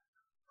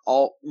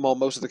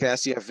of the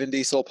cast. You have Vin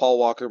Diesel, Paul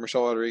Walker,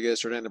 Michelle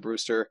Rodriguez, Jordana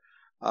Brewster,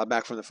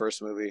 back from the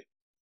first movie,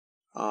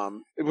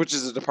 which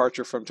is a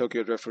departure from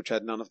Tokyo Drift, which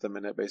had none of them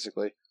in it,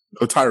 basically.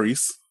 No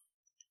Tyrese.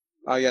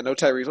 Yeah, no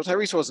Tyrese. Well,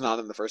 Tyrese was not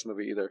in the first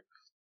movie either.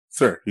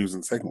 Sir, he was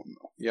in the second one,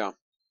 though. Yeah.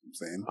 I'm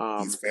saying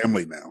he's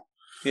family now.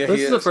 Yeah,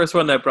 this is the first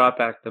one that brought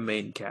back the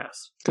main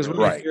cast. Because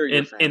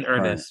in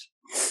earnest.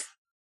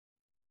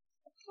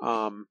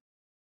 Right.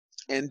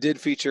 And did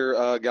feature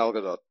Gal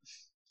Gadot.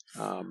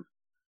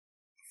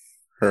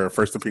 Her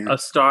first appearance. A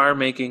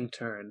star-making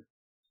turn.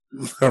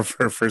 Her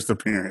first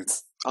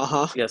appearance.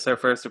 Yes, her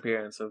first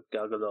appearance of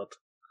Gal Gadot.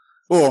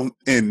 Well,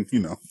 in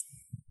the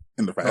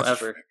Fast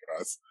ever.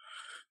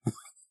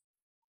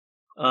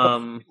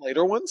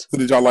 Later ones. So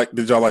did y'all like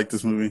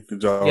this movie?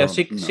 Did y'all? Yeah,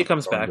 she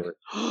comes back.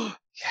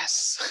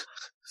 Yes.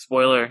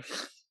 Spoiler.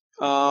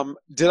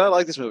 Did I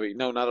like this movie?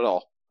 No, not at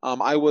all.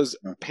 I was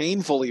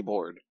painfully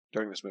bored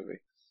during this movie.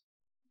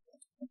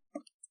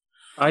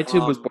 I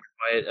too was bored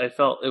by it. I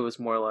felt it was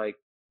more like.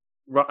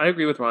 I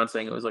agree with Ron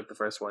saying it was like the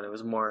first one. It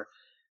was more,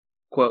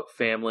 quote,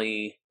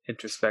 family,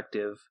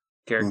 introspective,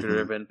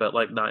 character-driven, but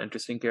like not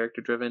interesting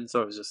character-driven.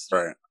 So it was just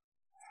right.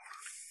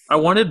 I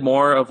wanted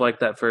more of like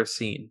that first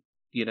scene,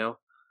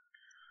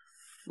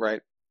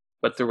 right?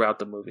 But throughout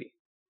the movie.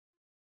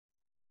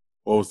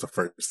 What was the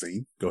first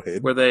scene? Go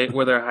ahead. Where they're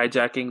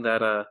hijacking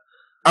that.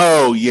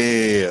 Oh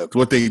yeah,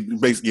 what they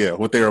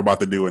were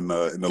about to do in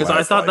the because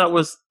I thought that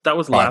was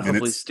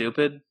laughably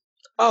stupid.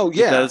 Oh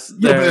yeah,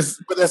 but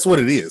that's what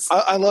it is.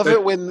 I love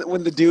it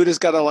when the dude has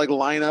got to like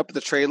line up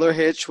the trailer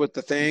hitch with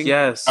the thing.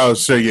 Yes. Oh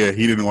sure, yeah,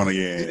 he didn't want to.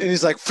 Yeah, and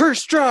he's like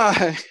first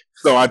try.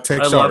 So I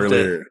texted y'all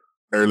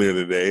earlier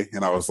today,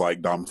 and I was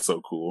like, "Dom's so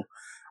cool."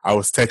 I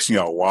was texting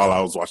y'all while I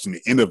was watching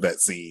the end of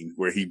that scene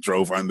where he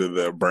drove under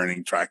the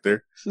burning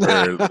tractor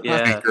or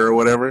tanker or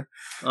whatever.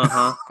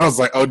 I was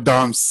like, "Oh,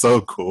 Dom's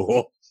so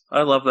cool."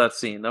 I love that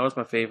scene. That was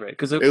my favorite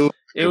because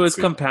it was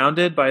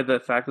compounded by the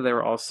fact that they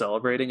were all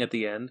celebrating at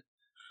the end.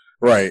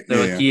 Right.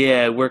 They're like,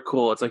 yeah, we're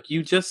cool. It's like,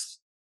 you just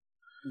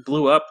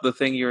blew up the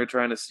thing you were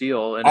trying to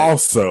steal. And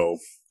also,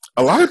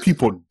 a lot of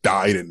people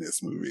died in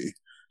this movie.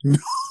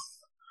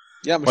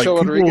 Yeah, Michelle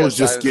Rodriguez was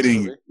just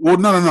getting... Well,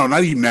 no,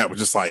 not even that, but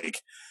just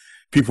like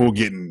people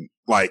getting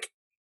like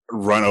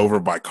run over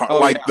by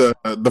cars.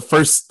 The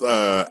first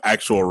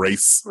actual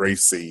race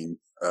scene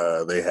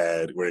they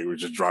had where they were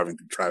just driving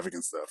through traffic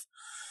and stuff.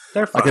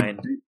 They're fine.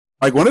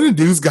 Like one of the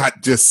dudes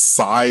got just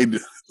side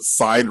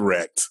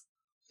wrecked.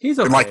 He's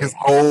okay. And like his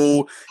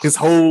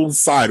whole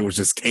side was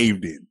just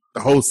caved in. The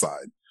whole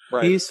side.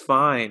 Right. He's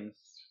fine.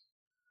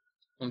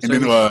 And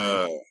then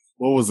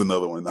what was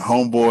another one? The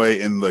homeboy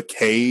in the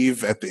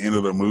cave at the end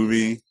of the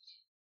movie.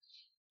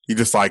 He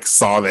just like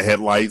saw the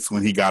headlights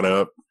when he got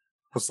up.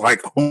 I was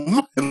like,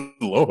 oh my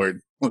Lord.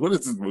 What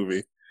is this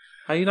movie?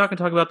 How are you not gonna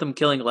talk about them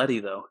killing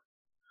Letty though?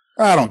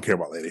 I don't care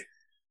about Letty.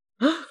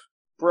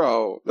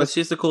 Bro. But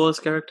she's the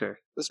coolest character.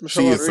 That's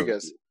Michelle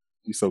Rodriguez.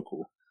 She's so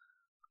cool.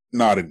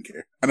 No, I didn't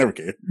care. I never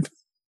cared.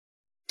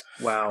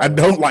 Wow. I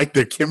don't like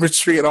their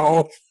chemistry at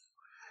all.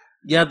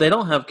 Yeah, they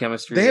don't have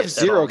chemistry. They have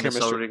zero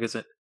chemistry.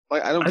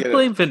 Like, I don't get it. I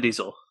blame Vin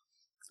Diesel.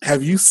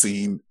 Have you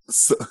seen...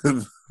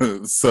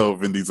 So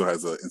Vin Diesel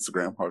has an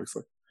Instagram,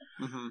 obviously.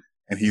 Mm-hmm.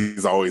 And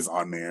he's always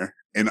on there.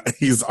 And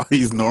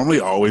he's normally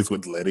always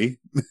with Letty.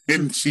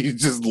 And she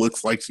just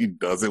looks like she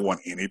doesn't want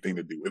anything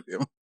to do with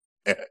him.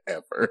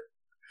 Ever.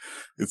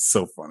 It's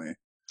so funny.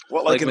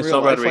 What, like in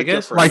Michelle real life?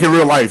 Rodriguez? Like in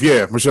real life,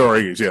 yeah. Michelle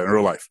Rodriguez, yeah, in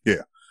real life,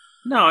 yeah.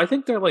 No, I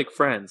think they're like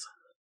friends.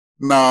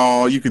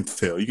 No, you can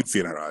tell. You can see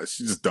it in her eyes.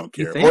 She just don't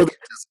care. Or they're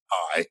just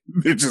high.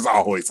 They're just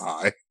always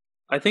high.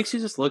 I think she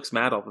just looks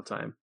mad all the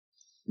time.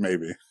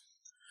 Maybe.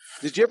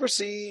 Did you ever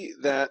see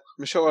that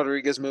Michelle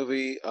Rodriguez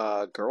movie,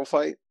 Girl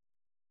Fight?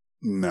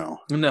 No.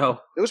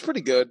 It was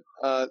pretty good.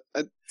 I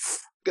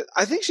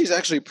think she's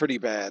actually pretty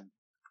bad.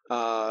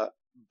 But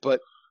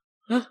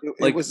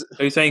it was...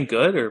 Are you saying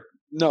good or...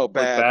 No,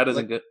 bad. Like bad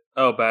isn't good.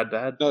 Oh, bad.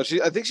 No,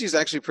 I think she's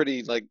actually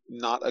pretty, like,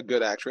 not a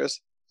good actress.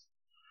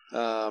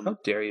 How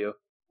dare you?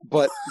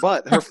 But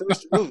her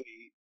first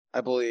movie,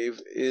 I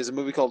believe, is a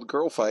movie called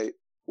Girl Fight,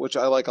 which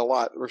I like a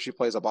lot, where she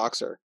plays a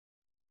boxer.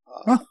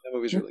 That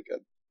movie's really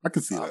good. I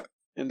can see that.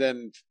 And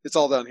then it's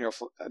all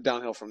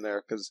downhill from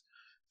there, because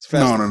it's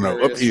Fast and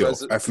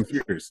Furious, uphill. Fast and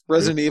Furious.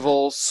 Resident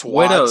Evil,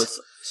 SWAT. Widows.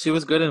 She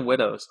was good in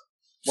Widows.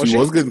 She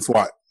was good in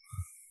SWAT.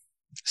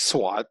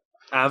 SWAT.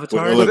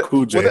 Avatar? With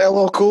Cool J. With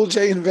LL Cool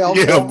J and Val.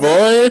 Yeah,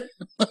 boy.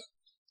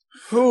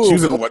 Who? She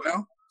was in what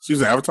now? She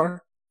was in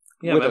Avatar?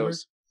 Yeah,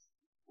 Widows.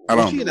 I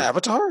don't Was she in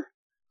Avatar?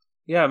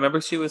 Yeah,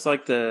 remember she was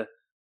like the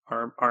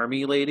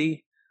army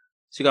lady?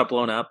 She got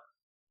blown up.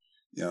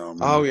 Yeah.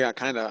 Oh yeah,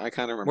 kind of. I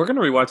kind of remember. We're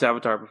gonna rewatch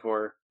Avatar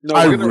before. No,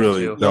 I we're gonna,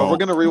 really don't. no, we're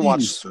gonna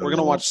rewatch. Please We're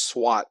gonna watch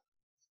SWAT.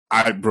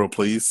 Bro,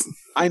 please.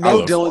 I know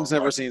love Dylan's SWAT.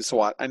 never seen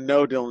SWAT. I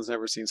know Dylan's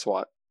never seen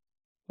SWAT.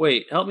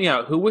 Wait, help me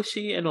out. Who was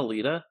she in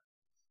Alita?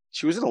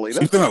 She was in Alita.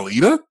 She's in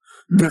Alita?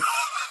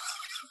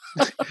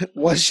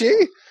 Was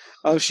she?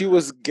 Oh, she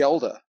was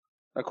Gelda,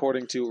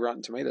 according to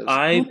Rotten Tomatoes.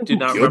 I do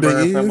not Gilda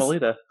remember her from is?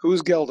 Alita.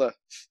 Who's Gelda?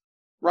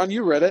 Ron,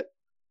 you read it.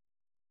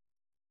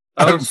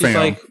 Oh, she's Fam.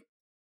 like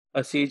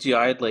a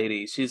CGI'd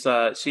lady. She's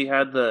she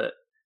had the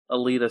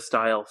Alita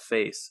style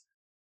face,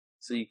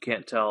 so you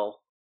can't tell.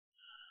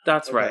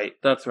 That's Okay. right.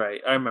 That's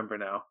right. I remember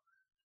now.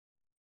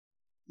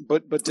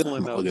 But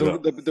Dylan, Look it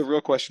though, up. the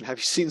real question: have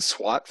you seen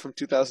SWAT from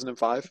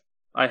 2005?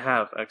 I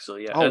have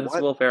actually. Yeah, Oh, and it's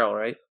what? Will Ferrell,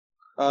 right?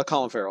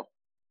 Colin Farrell.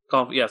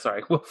 Yeah,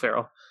 sorry, Will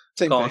Ferrell.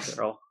 Same Colin thing.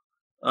 Farrell.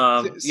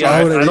 S- Yeah, Oh,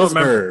 I that don't is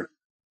remember. her.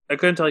 I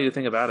couldn't tell you a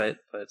thing about it,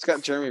 but It's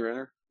got Jeremy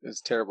Renner.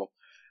 It's terrible.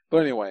 But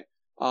anyway,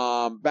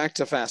 back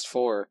to Fast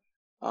Four.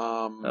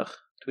 Ugh, do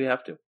we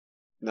have to?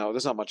 No,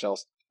 there's not much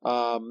else.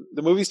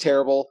 The movie's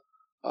terrible.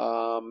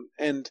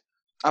 And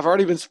I've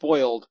already been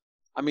spoiled.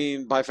 I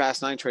mean, by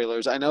Fast 9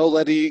 trailers. I know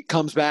Letty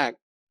comes back.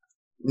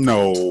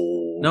 No.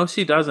 No,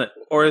 she doesn't.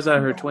 Or is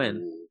that her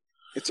twin?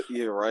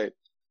 You're right.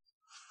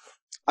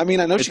 I mean,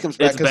 I know she comes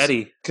back It's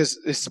Betty. because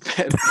it's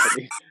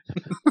Betty.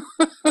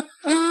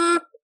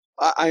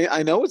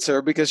 I know it's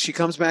her because she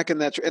comes back in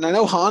that, and I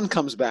know Han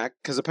comes back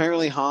because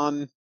apparently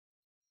Han,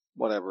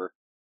 whatever.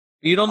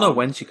 You don't know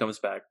when she comes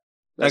back.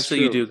 That's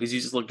Actually, you true. do because you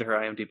just looked at her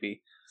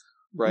IMDb.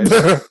 Right?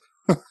 Damn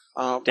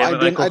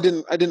it,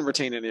 Michael. I didn't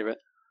retain any of it.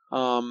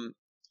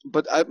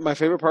 But my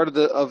favorite part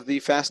of the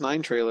Fast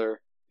 9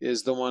 trailer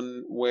is the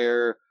one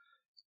where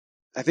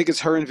I think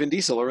it's her and Vin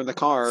Diesel are in the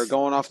car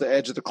going off the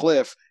edge of the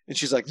cliff, and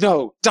she's like,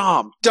 "No,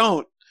 Dom,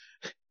 don't!"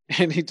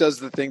 And he does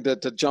the thing to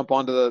jump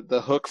onto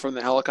the hook from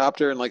the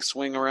helicopter and like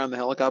swing around the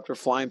helicopter,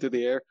 flying through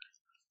the air.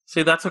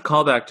 See, that's a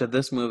callback to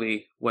this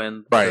movie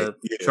when the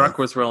truck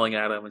was rolling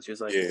at him, and she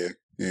was like,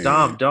 yeah.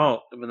 "Dom,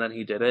 don't!" And then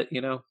he did it.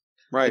 You know,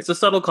 Right? it's the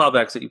subtle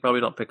callbacks that you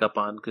probably don't pick up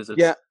on because it's.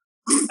 Yeah.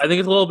 I think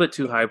it's a little bit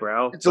too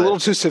highbrow. It's a little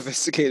too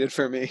sophisticated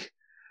for me.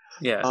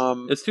 Yeah,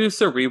 it's too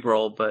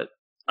cerebral, but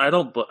I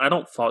don't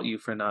fault you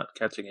for not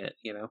catching it.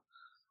 You know.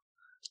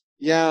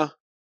 Yeah,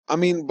 I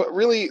mean, but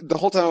really, the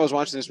whole time I was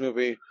watching this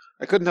movie,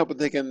 I couldn't help but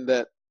thinking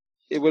that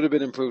it would have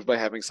been improved by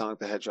having Sonic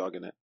the Hedgehog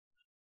in it.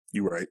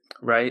 You're right.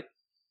 Right.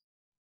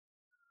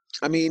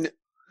 I mean,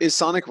 is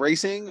Sonic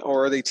racing,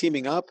 or are they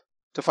teaming up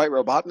to fight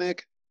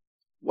Robotnik?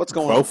 What's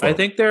going on? Both. I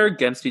think they're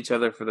against each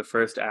other for the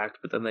first act,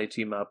 but then they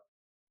team up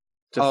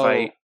to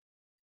fight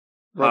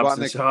Hobbs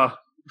and Robotnik. Shaw.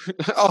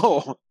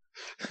 Oh,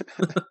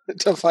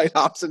 to fight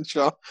Hobbs and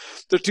Shaw.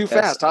 They're too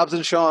fast. Hobbs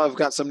and Shaw have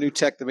got some new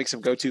tech that makes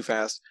them go too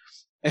fast,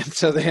 and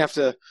so they have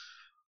to.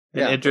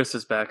 And Idris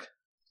is back.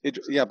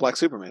 Black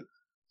Superman,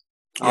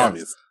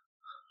 Obvious.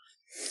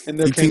 and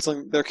they're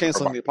canceling. They're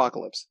canceling the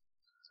apocalypse,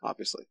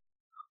 obviously.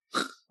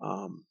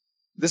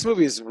 This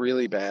movie is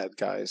really bad,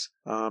 guys.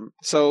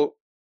 It's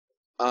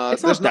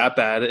not that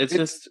bad. It's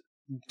just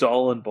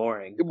dull and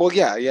boring. Well,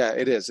 yeah,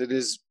 it is. It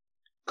is.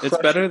 It's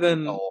better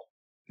than dull.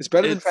 It's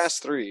better than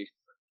Fast 3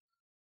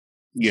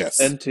 Yes.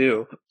 and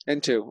 2.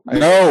 and 2.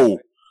 No.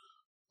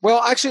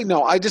 Well, actually,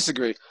 no. I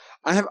disagree.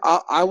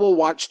 I will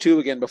watch 2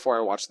 again before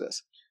I watch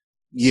this.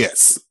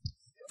 Yes.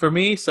 For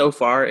me, so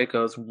far, it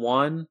goes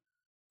 1,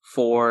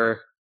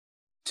 4,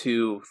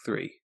 2,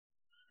 3.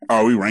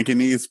 Are we ranking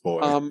these, boy?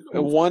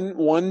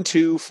 1,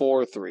 2,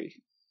 4, 3.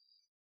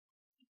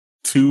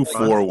 2,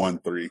 4, 1,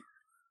 3.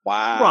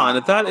 Wow,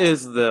 Ron, that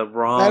is the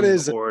wrong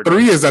order.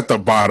 3 is at the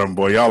bottom,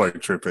 boy. Y'all are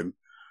tripping.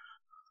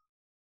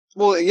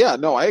 Well, yeah,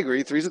 no, I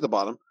agree. 3's at the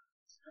bottom.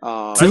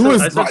 2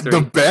 is I said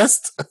the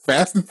best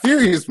Fast and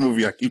Furious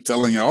movie. I keep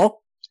telling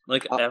y'all.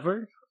 Like,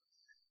 ever?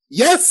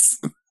 Yes.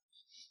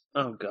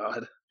 Oh,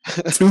 God.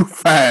 Too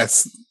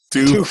fast.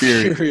 Too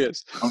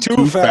furious. I'm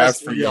too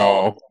fast for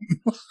y'all.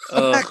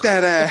 Back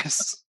that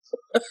ass.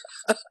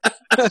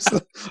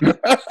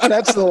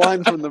 That's the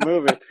line from the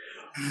movie.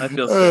 I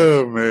feel sick.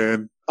 Oh,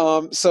 man.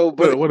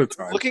 But what a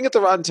time. Looking at the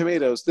Rotten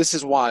Tomatoes, this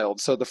is wild.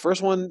 So the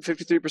first one,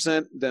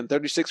 53%, then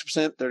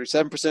 36%,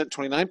 37%,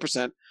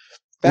 29%.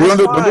 Don't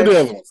do the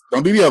other ones.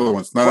 Don't do the other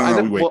ones.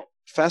 No, we wait. Well,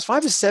 Fast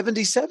 5 is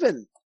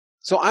 77.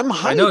 So I'm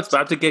hyped. I know it's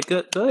about to get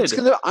good. It's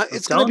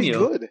gonna be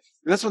good. And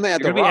that's when they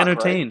add You're The gonna Rock, be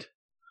entertained.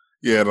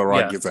 Right? Yeah, The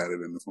Rock gets added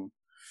in this one.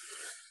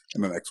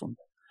 In the next one.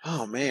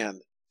 Oh,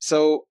 man.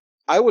 So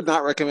I would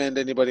not recommend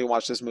anybody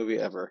watch this movie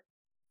ever.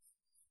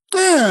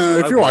 Yeah,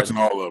 if you're watching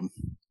all of them.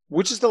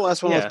 Which is the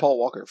last one with Paul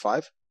Walker?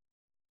 5?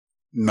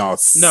 No.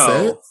 6,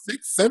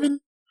 7?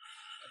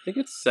 I think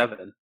it's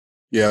 7.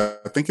 Yeah,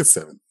 I think it's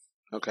 7.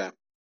 Okay.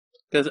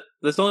 Because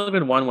there's only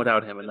been one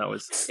without him, and that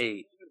was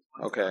 8.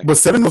 Okay. But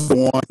 7 was the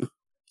one.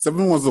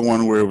 7 was the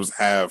one where it was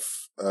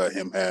half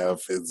him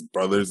have his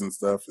brothers and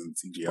stuff and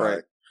CGI. Right.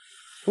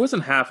 It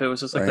wasn't half. It was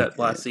just like that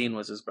last scene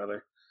was his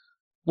brother.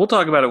 We'll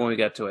talk about it when we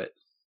get to it.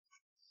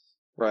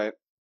 Right.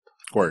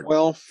 Word.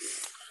 Well,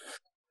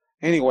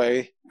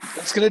 anyway,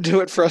 that's going to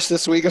do it for us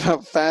this week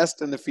about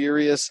Fast and the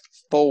Furious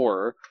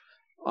 4.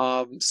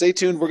 Stay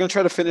tuned. We're going to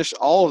try to finish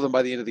all of them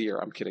by the end of the year.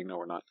 I'm kidding. No,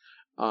 we're not.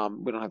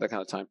 We don't have that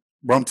kind of time.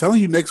 Bro, I'm telling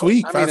you, next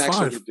week, I mean, Fast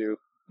actually, 5.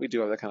 we do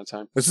have that kind of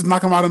time. Let's just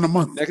knock them out in a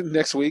month.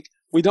 Next week.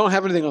 We don't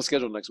have anything on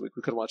schedule next week.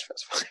 We could watch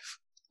Fast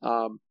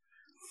 5.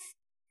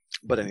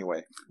 But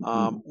anyway,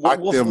 we'll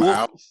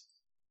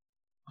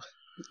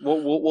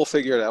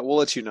figure it out. We'll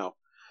let you know.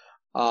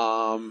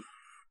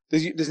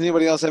 Does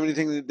anybody else have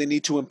anything that they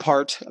need to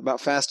impart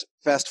about Fast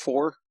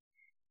 4?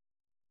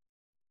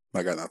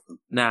 I got nothing.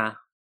 Nah.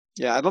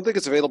 Yeah, I don't think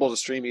it's available to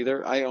stream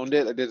either. I owned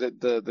it. I did it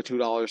the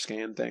 $2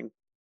 scan thing.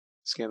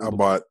 I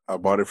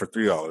bought it for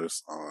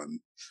 $3 on.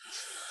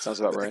 Sounds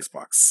about right.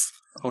 Xbox.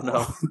 Oh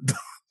no.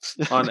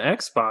 On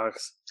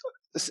Xbox.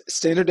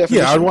 Standard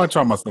definition. Yeah, I'd watch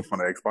all my stuff on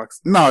the Xbox.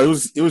 No, it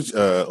was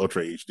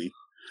Ultra HD.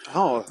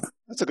 Oh,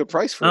 that's a good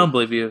price for it. I don't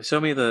believe you. Show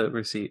me the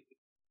receipt.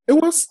 It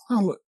was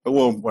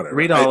well, whatever.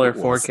 $3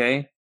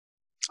 4K.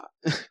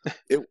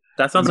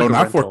 That sounds like a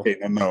not rental.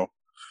 4K. No.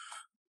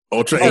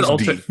 Ultra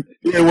HD.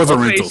 It was a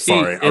rental.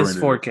 Sorry, it's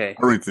 4K.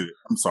 I rented it.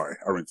 I'm sorry,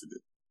 I rented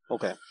it.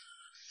 Okay.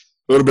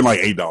 It would have been like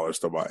 $8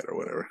 to buy it or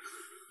whatever.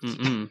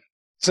 Mm-mm.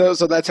 So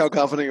that's how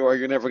confident you are.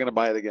 You're never going to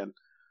buy it again.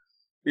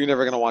 You're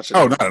never going to watch it.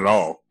 Oh, not at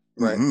all.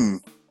 Right. Mm-hmm.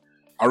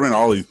 I rent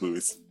all these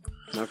movies.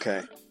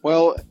 Okay.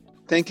 Well,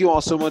 thank you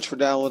all so much for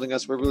downloading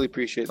us. We really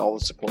appreciate all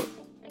the support.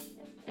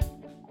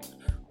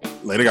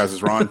 Later, guys.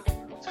 It's Ron.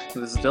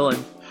 This is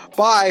Dylan.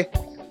 Bye.